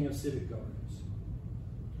challenging thing of civic governance.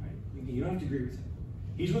 Right? You don't have to agree with him.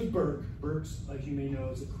 He's with Burke. Burke's, as you may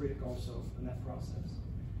know, is a critic also in that process.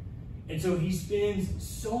 And so he spends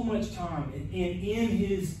so much time, and in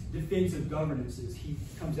his defense of governances, he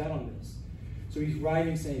comes out on this. So he's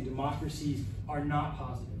writing saying democracies are not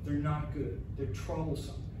positive. They're not good. They're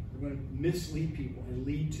troublesome. They're going to mislead people and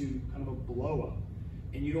lead to kind of a blow up.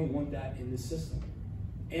 And you don't want that in the system.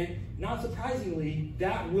 And not surprisingly,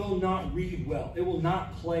 that will not read well. It will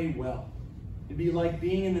not play well. It'd be like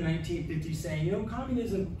being in the 1950s saying, you know,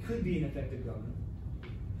 communism could be an effective government.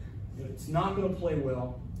 But it's not going to play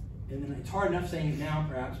well. And then it's hard enough saying it now,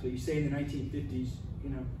 perhaps, but you say in the 1950s, you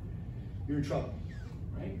know, you're in trouble,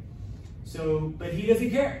 right? So, but he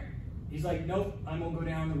doesn't care. He's like, nope, I'm going to go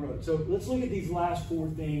down the road. So let's look at these last 4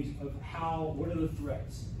 things of what are the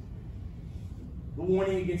threats? The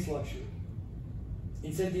warning against luxury. In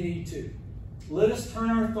 1782, let us turn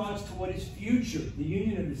our thoughts to what is future, the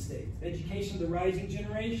union of the states, education of the rising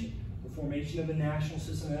generation, the formation of a national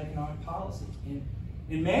system of economic policy,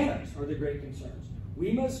 and manners are the great concerns.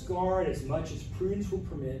 We must guard as much as prudence will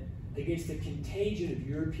permit against the contagion of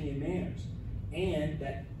European manners and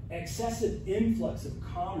that excessive influx of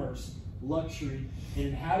commerce, luxury, and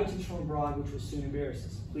inhabitants from abroad which will soon embarrass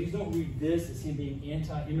us. Please don't read this as him being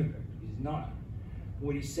anti-immigrant. He's not.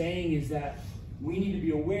 What he's saying is that we need to be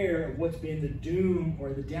aware of what's been the doom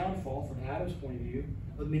or the downfall, from Adam's point of view,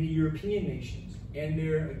 of many European nations and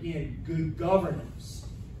their, again, good governance,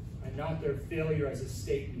 and not their failure as a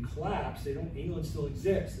state and collapse. England still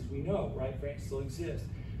exists, as we know, right? France still exists.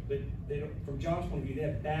 But they don't, from John's point of view, they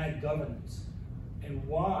have bad governance. And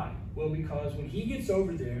why? Well, because when he gets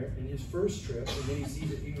over there in his first trip, and then he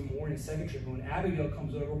sees it even more in his second trip, when Abigail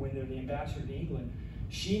comes over when they're the ambassador to England,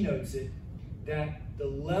 she notes it, that the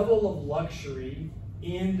level of luxury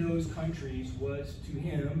in those countries was, to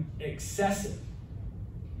him, excessive.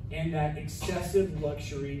 And that excessive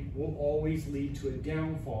luxury will always lead to a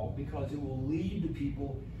downfall because it will lead the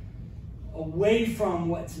people away from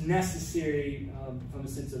what's necessary from a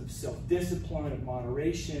sense of self-discipline, of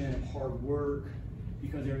moderation, of hard work,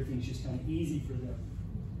 because everything's just kind of easy for them.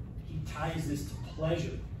 He ties this to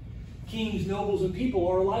pleasure. Kings, nobles, and people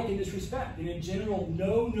are alike in this respect, and in general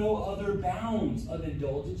know no other bounds of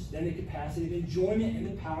indulgence than the capacity of enjoyment and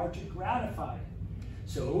the power to gratify it.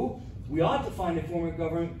 So, we ought to find a form of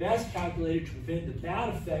government best calculated to prevent the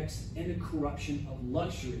bad effects and the corruption of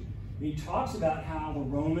luxury. And he talks about how the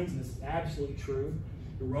Romans, and this is absolutely true,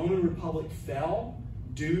 the Roman Republic fell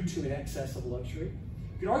due to an excess of luxury.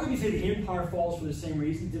 You could arguably say the empire falls for the same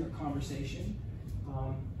reason, different conversation.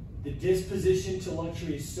 The disposition to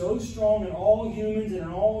luxury is so strong in all humans and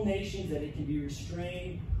in all nations that it can be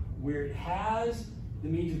restrained where it has the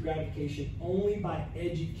means of gratification only by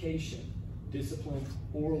education, discipline,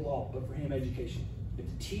 or law. But for him, education. But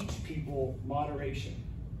to teach people moderation,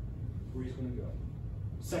 where he's going to go.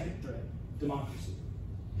 Second thread, democracy.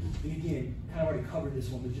 And again, kind of already covered this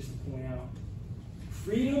one, but just to point out.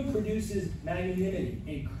 Freedom produces magnanimity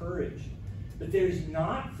and courage. But there is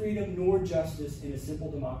not freedom nor justice in a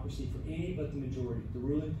simple democracy for any but the majority, the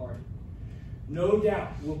ruling party. No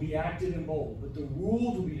doubt will be active and bold, but the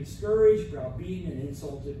ruled will be discouraged, browbeaten, and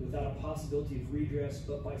insulted without a possibility of redress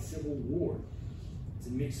but by civil war. It's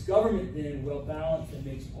a mixed government then, well balanced, and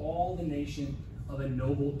makes all the nation of a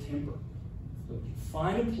noble temper. So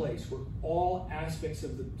find a place where all aspects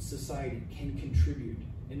of the society can contribute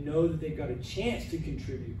and know that they've got a chance to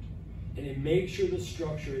contribute. And then make sure the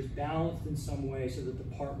structure is balanced in some way so that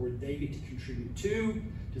the part where they get to contribute to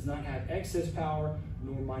does not have excess power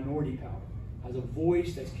nor minority power, has a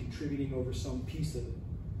voice that's contributing over some piece of it.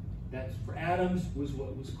 That, for Adams, was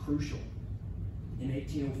what was crucial. In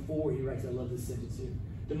 1804, he writes, I love this sentence here,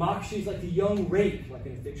 democracy is like the young rake, like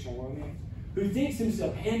in a fictional romance, who thinks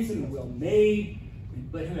himself handsome and well-made,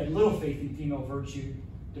 but who had little faith in female virtue.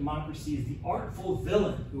 Democracy is the artful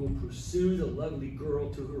villain who will pursue the lovely girl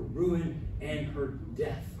to her ruin and her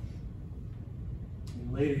death.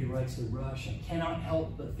 And later he writes to Rush, I cannot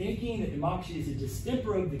help but thinking that democracy is a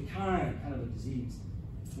distemper of the kind of a disease.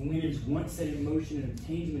 And when it is once set in motion and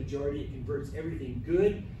obtains a majority, it converts everything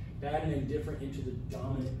good, bad, and indifferent into the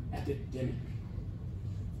dominant epidemic.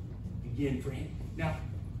 Again, for him. Now,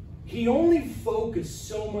 he only focused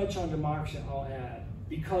so much on democracy, I'll add,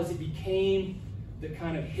 because it became the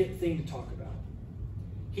kind of hip thing to talk about.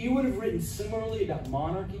 He would have written similarly about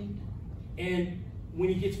monarchy, and when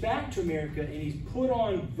he gets back to America and he's put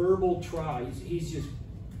on verbal trial, he's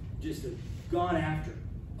just gone after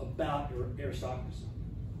about aristocracy.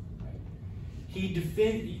 Right?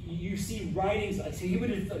 You see writings, he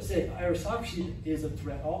would have said aristocracy is a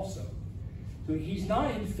threat also. So he's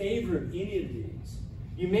not in favor of any of these.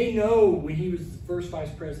 You may know when he was the first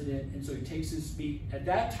vice president, and so he takes his speech. At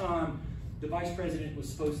that time, the vice president was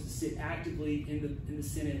supposed to sit actively in the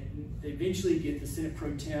Senate. They eventually get the Senate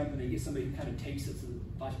pro temp, and they get somebody who kind of takes it so the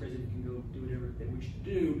vice president can go do whatever they wish to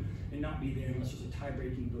do and not be there unless there's a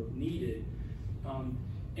tie-breaking vote needed.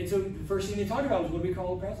 And so the first thing they talked about was what do we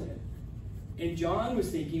call a president? And John was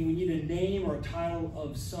thinking we need a name or a title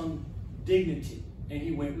of some dignity. and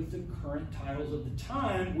he went with the current titles of the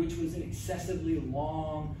time, which was an excessively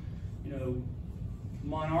long,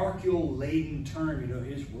 monarchical laden term,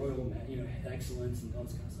 his royal, excellence and all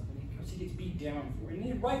this kind of stuff. And of course he gets beat down for it,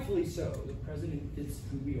 and rightfully so. The president is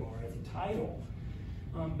who we are as a title.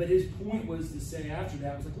 But his point was to say after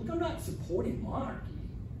that, was like, look, I'm not supporting monarchy.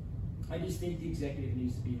 I just think the executive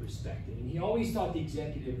needs to be respected. And he always thought the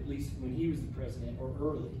executive, at least when he was the president or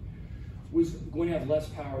early, was going to have less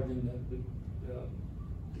power than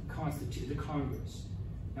the Congress.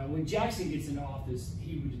 Now, when Jackson gets into office,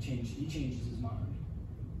 he changes his mind.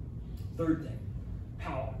 Third thing,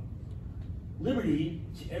 power. Liberty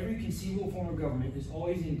to every conceivable form of government is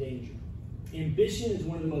always in danger. Ambition is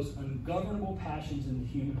one of the most ungovernable passions in the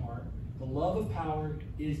human heart. The love of power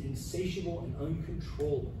is insatiable and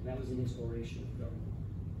uncontrollable. And that was in his oration of government.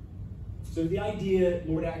 So the idea,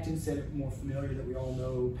 Lord Acton said it more familiar, that we all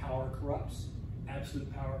know power corrupts.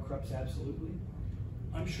 Absolute power corrupts absolutely.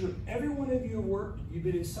 I'm sure every one of you have worked, you've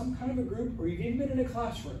been in some kind of a group, or you've even been in a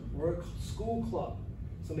classroom or a school club.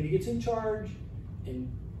 Somebody gets in charge,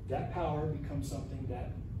 and that power becomes something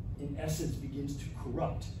that, in essence, begins to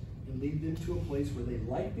corrupt and lead them to a place where they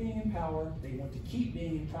like being in power, they want to keep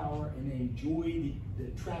being in power, and they enjoy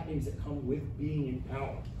the trappings that come with being in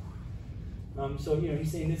power. So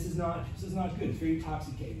he's saying this is not good. It's very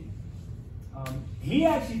intoxicating. He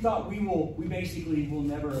actually thought we basically will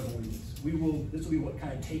never avoid this. This will be what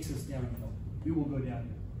kind of takes us downhill. We will go downhill.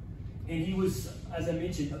 And he was, as I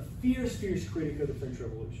mentioned, a fierce critic of the French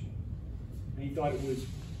Revolution. And he thought it was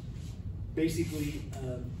basically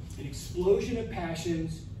an explosion of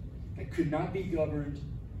passions that could not be governed,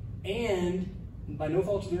 and by no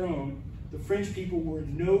fault of their own, the French people were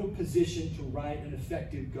in no position to write an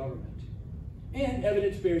effective government. And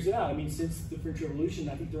evidence bears it out. I mean, since the French Revolution,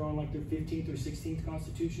 I think they're on like their 15th or 16th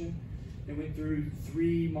constitution. They went through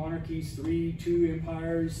 3 monarchies, 2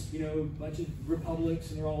 empires, a bunch of republics,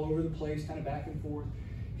 and they're all over the place, kind of back and forth.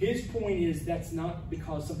 His point is that's not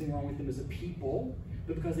because something wrong with them as a people,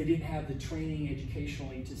 but because they didn't have the training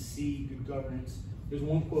educationally to see good governance. There's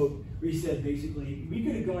one quote where he said, basically, we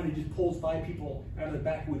could have gone and just pulled 5 people out of the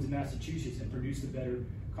backwoods of Massachusetts and produced a better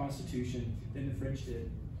constitution than the French did.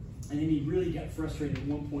 And then he really got frustrated at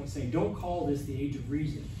one point, saying, don't call this the age of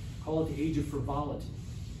reason. Call it the age of frivolity.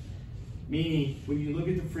 Meaning, when you look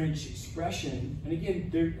at the French expression, and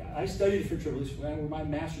again, I studied the French Revolution, where my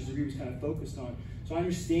master's degree was kind of focused on, so I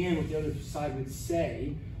understand what the other side would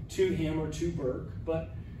say to him or to Burke,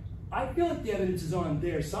 but I feel like the evidence is on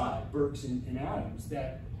their side, Burke's and Adams,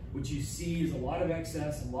 that what you see is a lot of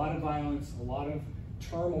excess, a lot of violence, a lot of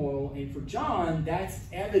turmoil, and for John, that's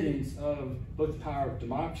evidence of both the power of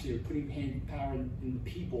democracy, or putting power in the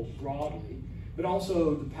people broadly, but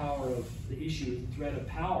also the power of the issue, the threat of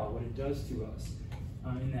power, what it does to us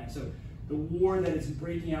in that. So the war that is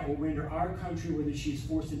breaking out will render our country, whether she is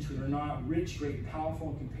forced into it or not, rich, great, and powerful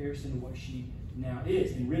in comparison to what she now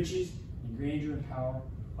is, in riches, in grandeur, and power,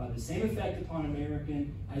 by the same effect upon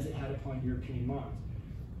American as it had upon European minds.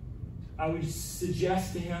 I would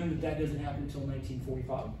suggest to him that doesn't happen until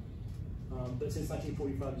 1945, but since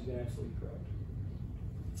 1945, he's been absolutely correct.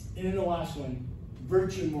 And then the last one,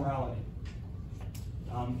 virtue and morality.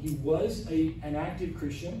 He was an active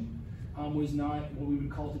Christian, was not what we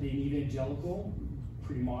would call today an evangelical,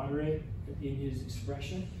 pretty moderate in his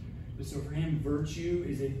expression. But so for him, virtue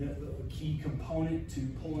is a key component to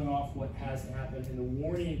pulling off what has happened. And the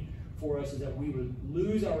warning for us is that we would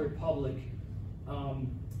lose our republic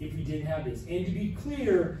if we didn't have this. And to be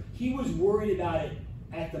clear, he was worried about it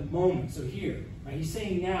at the moment. So here, right, he's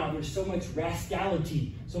saying now there's so much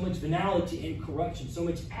rascality, so much venality and corruption, so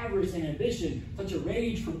much avarice and ambition, such a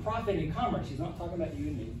rage for profit and commerce. He's not talking about you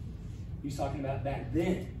and me. He's talking about back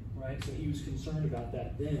then, right? So he was concerned about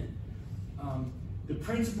that then. The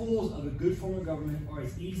principles of a good form of government are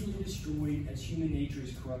as easily destroyed as human nature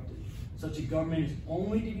is corrupted. Such a government is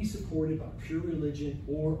only to be supported by pure religion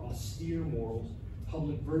or austere morals.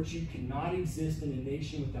 Public virtue cannot exist in a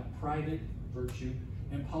nation without private virtue,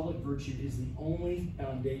 and public virtue is the only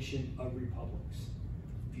foundation of republics.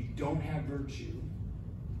 If you don't have virtue,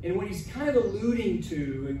 and what he's kind of alluding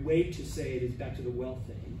to, a way to say it is back to the wealth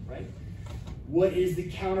thing, right? What is the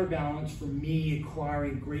counterbalance for me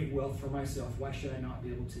acquiring great wealth for myself? Why should I not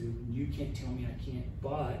be able to? You can't tell me I can't.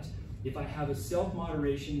 But if I have a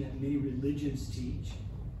self-moderation that many religions teach,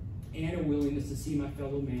 and a willingness to see my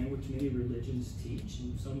fellow man, which many religions teach,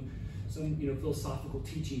 and some philosophical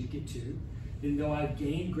teachings get to, then though I've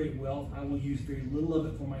gained great wealth, I will use very little of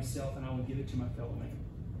it for myself, and I will give it to my fellow man.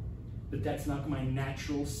 But that's not my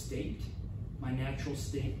natural state. My natural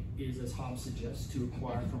state is, as Hobbes suggests, to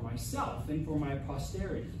acquire for myself and for my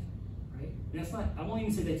posterity. right? And that's not, I won't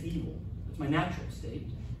even say that's evil. That's my natural state.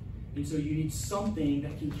 And so you need something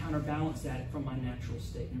that can counterbalance that from my natural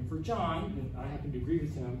state. And for John, and I happen to agree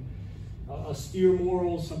with him, austere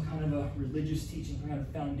morals, some kind of a religious teaching, some kind of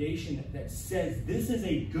foundation that says this is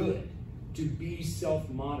a good to be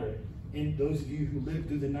self-moderate. And those of you who lived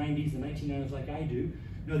through the 90s, the 1990s like I do,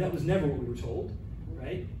 know that was never what we were told,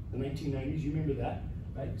 right? The 1990s, you remember that,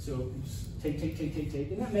 right? So take.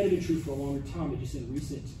 And that may have been true for a longer time, but just in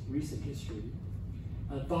recent history.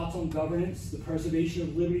 Thoughts on governance, the preservation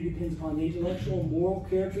of liberty depends upon the intellectual and moral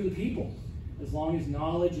character of the people. As long as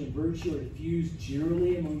knowledge and virtue are diffused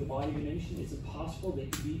generally among the body of a nation, it's impossible they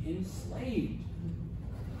could be enslaved.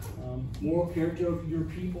 Moral character of your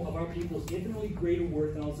people, of our people, is infinitely greater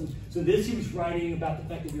worth than all this. So this, he was writing about the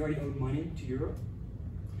fact that we already owed money to Europe.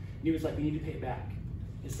 And he was like, we need to pay it back,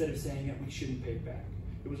 instead of saying that we shouldn't pay it back.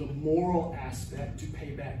 It was a moral aspect to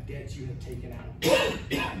pay back debts you have taken out.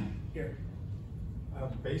 Here.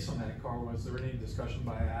 Based on that, Carl, was there any discussion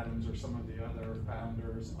by Adams or some of the other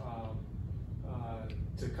founders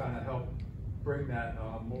to kind of help bring that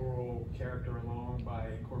moral character along by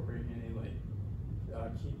incorporating any like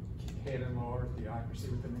canon law or theocracy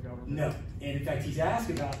within the government? No, and in fact, he's asked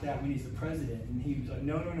about that when he's the president, and he was like,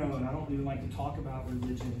 no, and I don't even like to talk about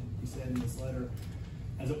religion, he said in this letter,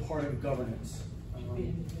 as a part of governance.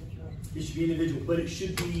 It should be individual, but it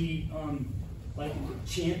should be like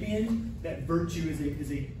champion that virtue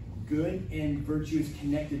is a good and virtue is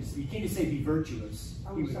connected. So you can't just say be virtuous.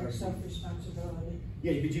 Almost like self-responsibility.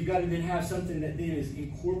 Yeah, but you've got to then have something that then is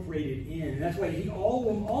incorporated in. And that's why he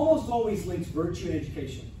almost always links virtue and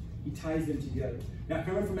education. He ties them together. Now,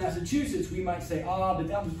 coming from Massachusetts, we might say, but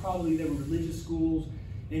that was probably, there were religious schools,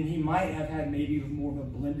 and he might have had maybe more of a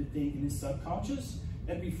blended thing in his subconscious.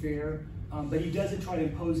 That'd be fair. But he doesn't try to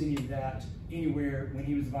impose any of that anywhere when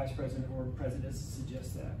he was vice president or president to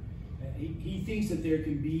suggest that. He thinks that there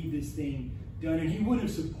can be this thing done, and he would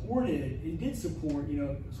have supported, he did support,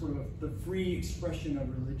 sort of the free expression of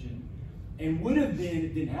religion, and would have been,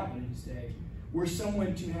 it didn't happen in his day, were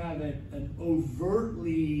someone to have an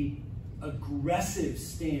overtly aggressive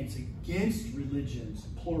stance against religions,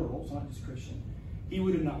 plural, it's not just Christian, he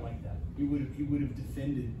would have not liked that. He would have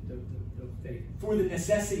defended the faith for the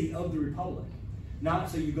necessity of the republic, not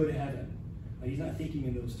so you go to heaven. He's not thinking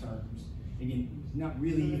in those terms. Again, he's not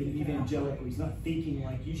really even evangelical. He's not thinking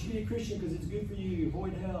like, you should be a Christian because it's good for you, you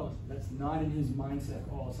avoid hell. That's not in his mindset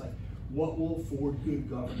at all. It's like, what will afford good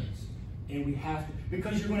governance? And we have to,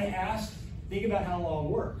 because you're going to ask, think about how law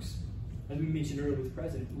works. As we mentioned earlier with the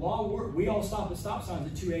president. Law works, we all stop at stop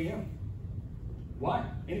signs at 2 a.m. Why?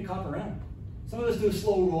 Ain't a cop around. Some of us do a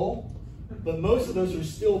slow roll, but most of us are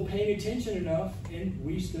still paying attention enough, and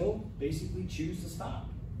we still basically choose to stop.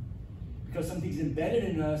 Because something's embedded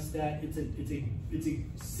in us that it's a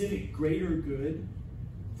civic greater good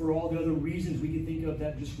for all the other reasons we can think of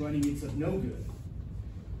that just running it's of no good,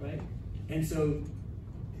 right? And so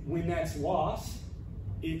when that's lost,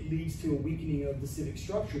 it leads to a weakening of the civic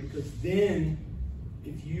structure, because then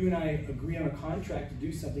if you and I agree on a contract to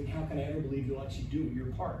do something, how can I ever believe you'll actually do your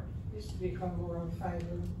part? It used to be called moral fiber.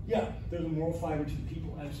 Yeah, there's a moral fiber to the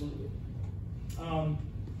people, absolutely.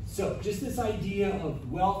 So just this idea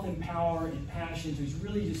of wealth and power and passions is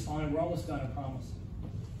really just on, we're almost done, I promise.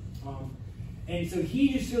 And so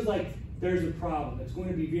he just feels like there's a problem. It's going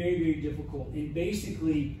to be very, very difficult. And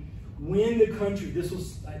basically, when the country,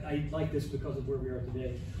 I like this because of where we are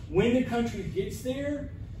today. When the country gets there,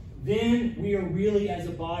 then we are really as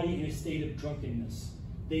a body in a state of drunkenness.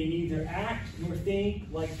 They neither act nor think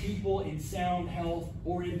like people in sound health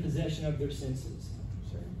or in possession of their senses.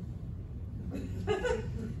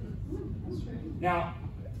 Now,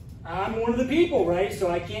 I'm one of the people, right? So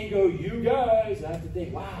I can't go, you guys. I have to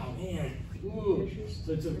think, wow, man. Ooh.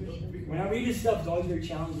 So when I read this stuff, it's always very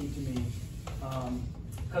challenging to me.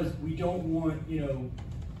 Because we don't want,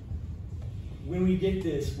 when we get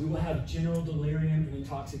this, we will have general delirium and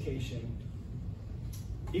intoxication.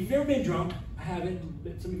 If you've never been drunk, I haven't,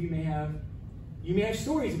 but some of you may have. You may have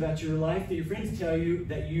stories about your life that your friends tell you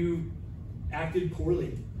that you acted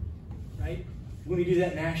poorly, right? When we do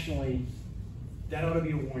that nationally, that ought to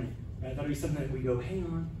be a warning. Right? That ought to be something that we go, hang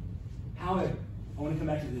on. However, I want to come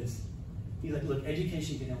back to this. He's like, look,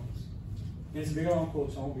 education can help us. And it's a very long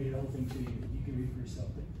quote, so I won't read the whole thing to you. You can read it for yourself.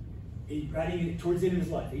 But writing it towards the end of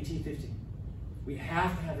his life, 1815, we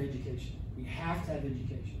have to have education. We have to have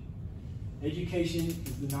education. Education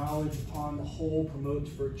is the knowledge upon the whole promotes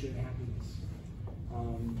virtue and happiness.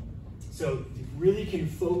 So if you really can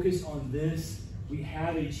focus on this, we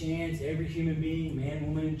have a chance, every human being, man,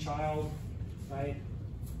 woman, and child, right?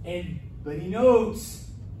 But he notes,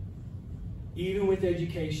 even with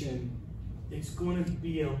education, it's going to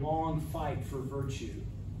be a long fight for virtue.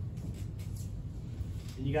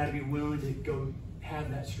 And you got to be willing to go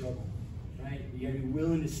have that struggle, right? You got to be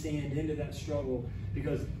willing to stand into that struggle,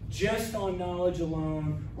 because just on knowledge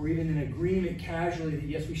alone, or even an agreement casually that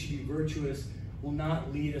yes, we should be virtuous, will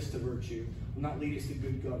not lead us to virtue, will not lead us to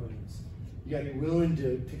good governance. You got to be willing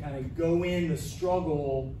to kind of go in the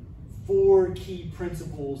struggle for key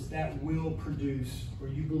principles that will produce, or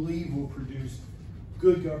you believe will produce,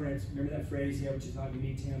 good governance. Remember that phrase, yeah, which is not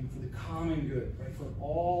unique to him, for the common good, right? For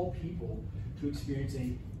all people to experience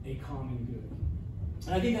a common good.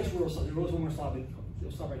 And I think that's where we'll stop. There was one more slide, but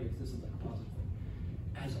we'll stop right here, because this is like a positive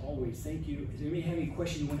thing. As always, thank you. Does anybody have any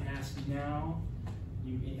question you want to ask now?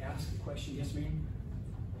 You may ask a question. Yes, ma'am?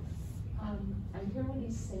 I hear what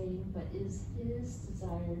he's saying, but is his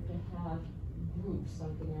desire to have groups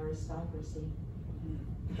like an aristocracy,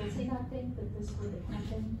 does he not think that this would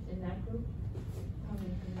happen in that group?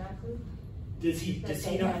 Coming from that group? Does he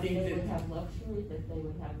not think they that would have luxury, that they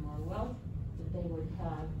would have more wealth, that they would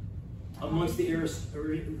have amongst the he's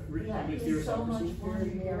so much aristocracy? more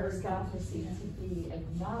the aristocracy to be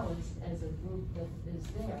acknowledged as a group that is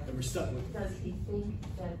there? That we're stuck with. Does he think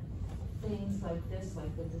that things like this,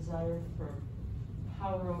 like the desire for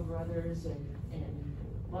power over others and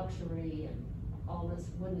luxury and all this,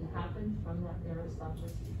 wouldn't happen from that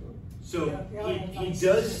aristocracy group? So he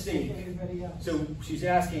does think. So she's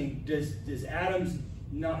asking, does Adams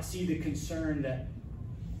not see the concern that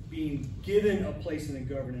being given a place in the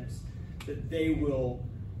governance, that they will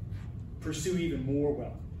pursue even more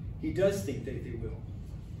wealth? He does think that they will.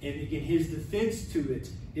 And again, his defense to it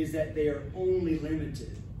is that they are only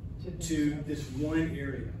limited to this one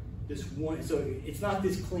area. This one, so it's not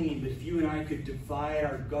this clean, but if you and I could divide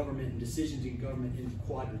our government and decisions in government into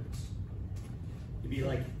quadrants, it'd be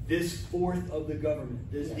like this fourth of the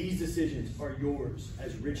government, these decisions are yours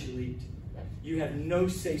as rich elite. You have no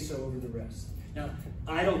say-so over the rest. Now,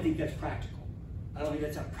 I don't think that's practical. I don't think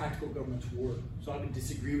that's how practical governments work. So I would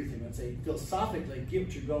disagree with him. I'd say philosophically, I get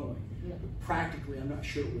what you're going. Yeah. But practically, I'm not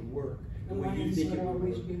sure it would work. The way you Alliance think would it would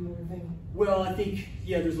always work. be moving. Well, I think,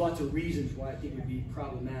 yeah, there's lots of reasons why I think it would be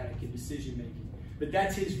problematic in decision making. But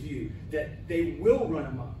that's his view, that they will run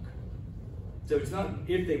amok. So it's not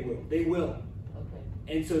if they will, they will. Okay.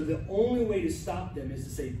 And so the only way to stop them is to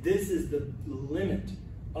say, this is the limit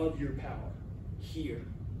of your power here.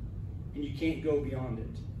 And you can't go beyond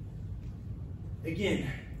it. Again,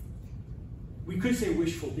 we could say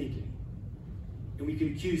wishful thinking. And we could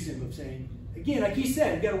accuse him of saying, again, like he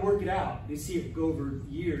said, you got to work it out and see it go over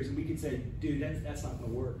years. And we could say, dude, that's not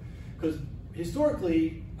going to work. Because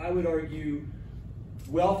historically, I would argue,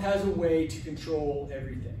 wealth has a way to control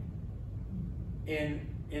everything. And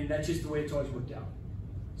that's just the way it's always worked out.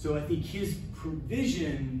 So I think his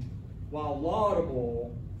provision, while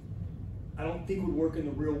laudable, I don't think would work in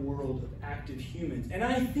the real world of active humans. And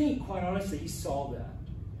I think, quite honestly, he saw that.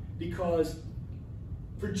 Because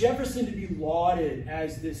for Jefferson to be lauded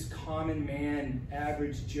as this common man,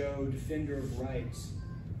 average Joe, defender of rights,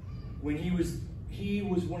 when he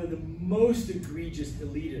was one of the most egregious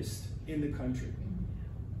elitists in the country.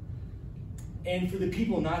 And for the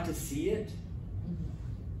people not to see it,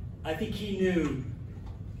 I think he knew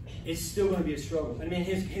it's still going to be a struggle. I mean,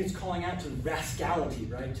 his calling out to rascality,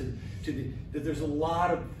 right? That there's a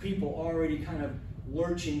lot of people already kind of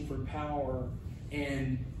lurching for power,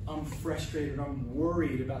 and I'm frustrated, I'm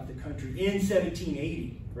worried about the country in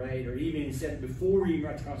 1780, right? Or even before we even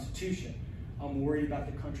write the Constitution, I'm worried about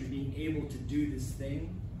the country being able to do this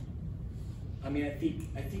thing. I mean,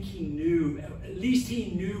 I think he knew, at least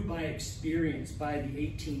he knew by experience, by the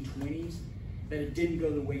 1820s, that it didn't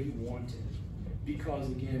go the way he wanted. Because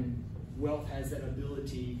again, wealth has that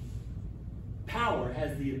ability, power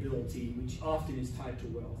has the ability, which often is tied to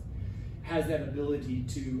wealth, has that ability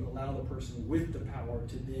to allow the person with the power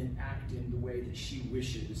to then act in the way that she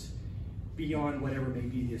wishes, beyond whatever may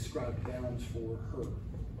be the ascribed bounds for her.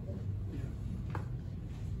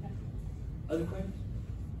 Yeah. Other questions?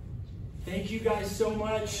 Thank you guys so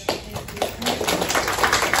much.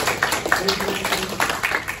 Thank you.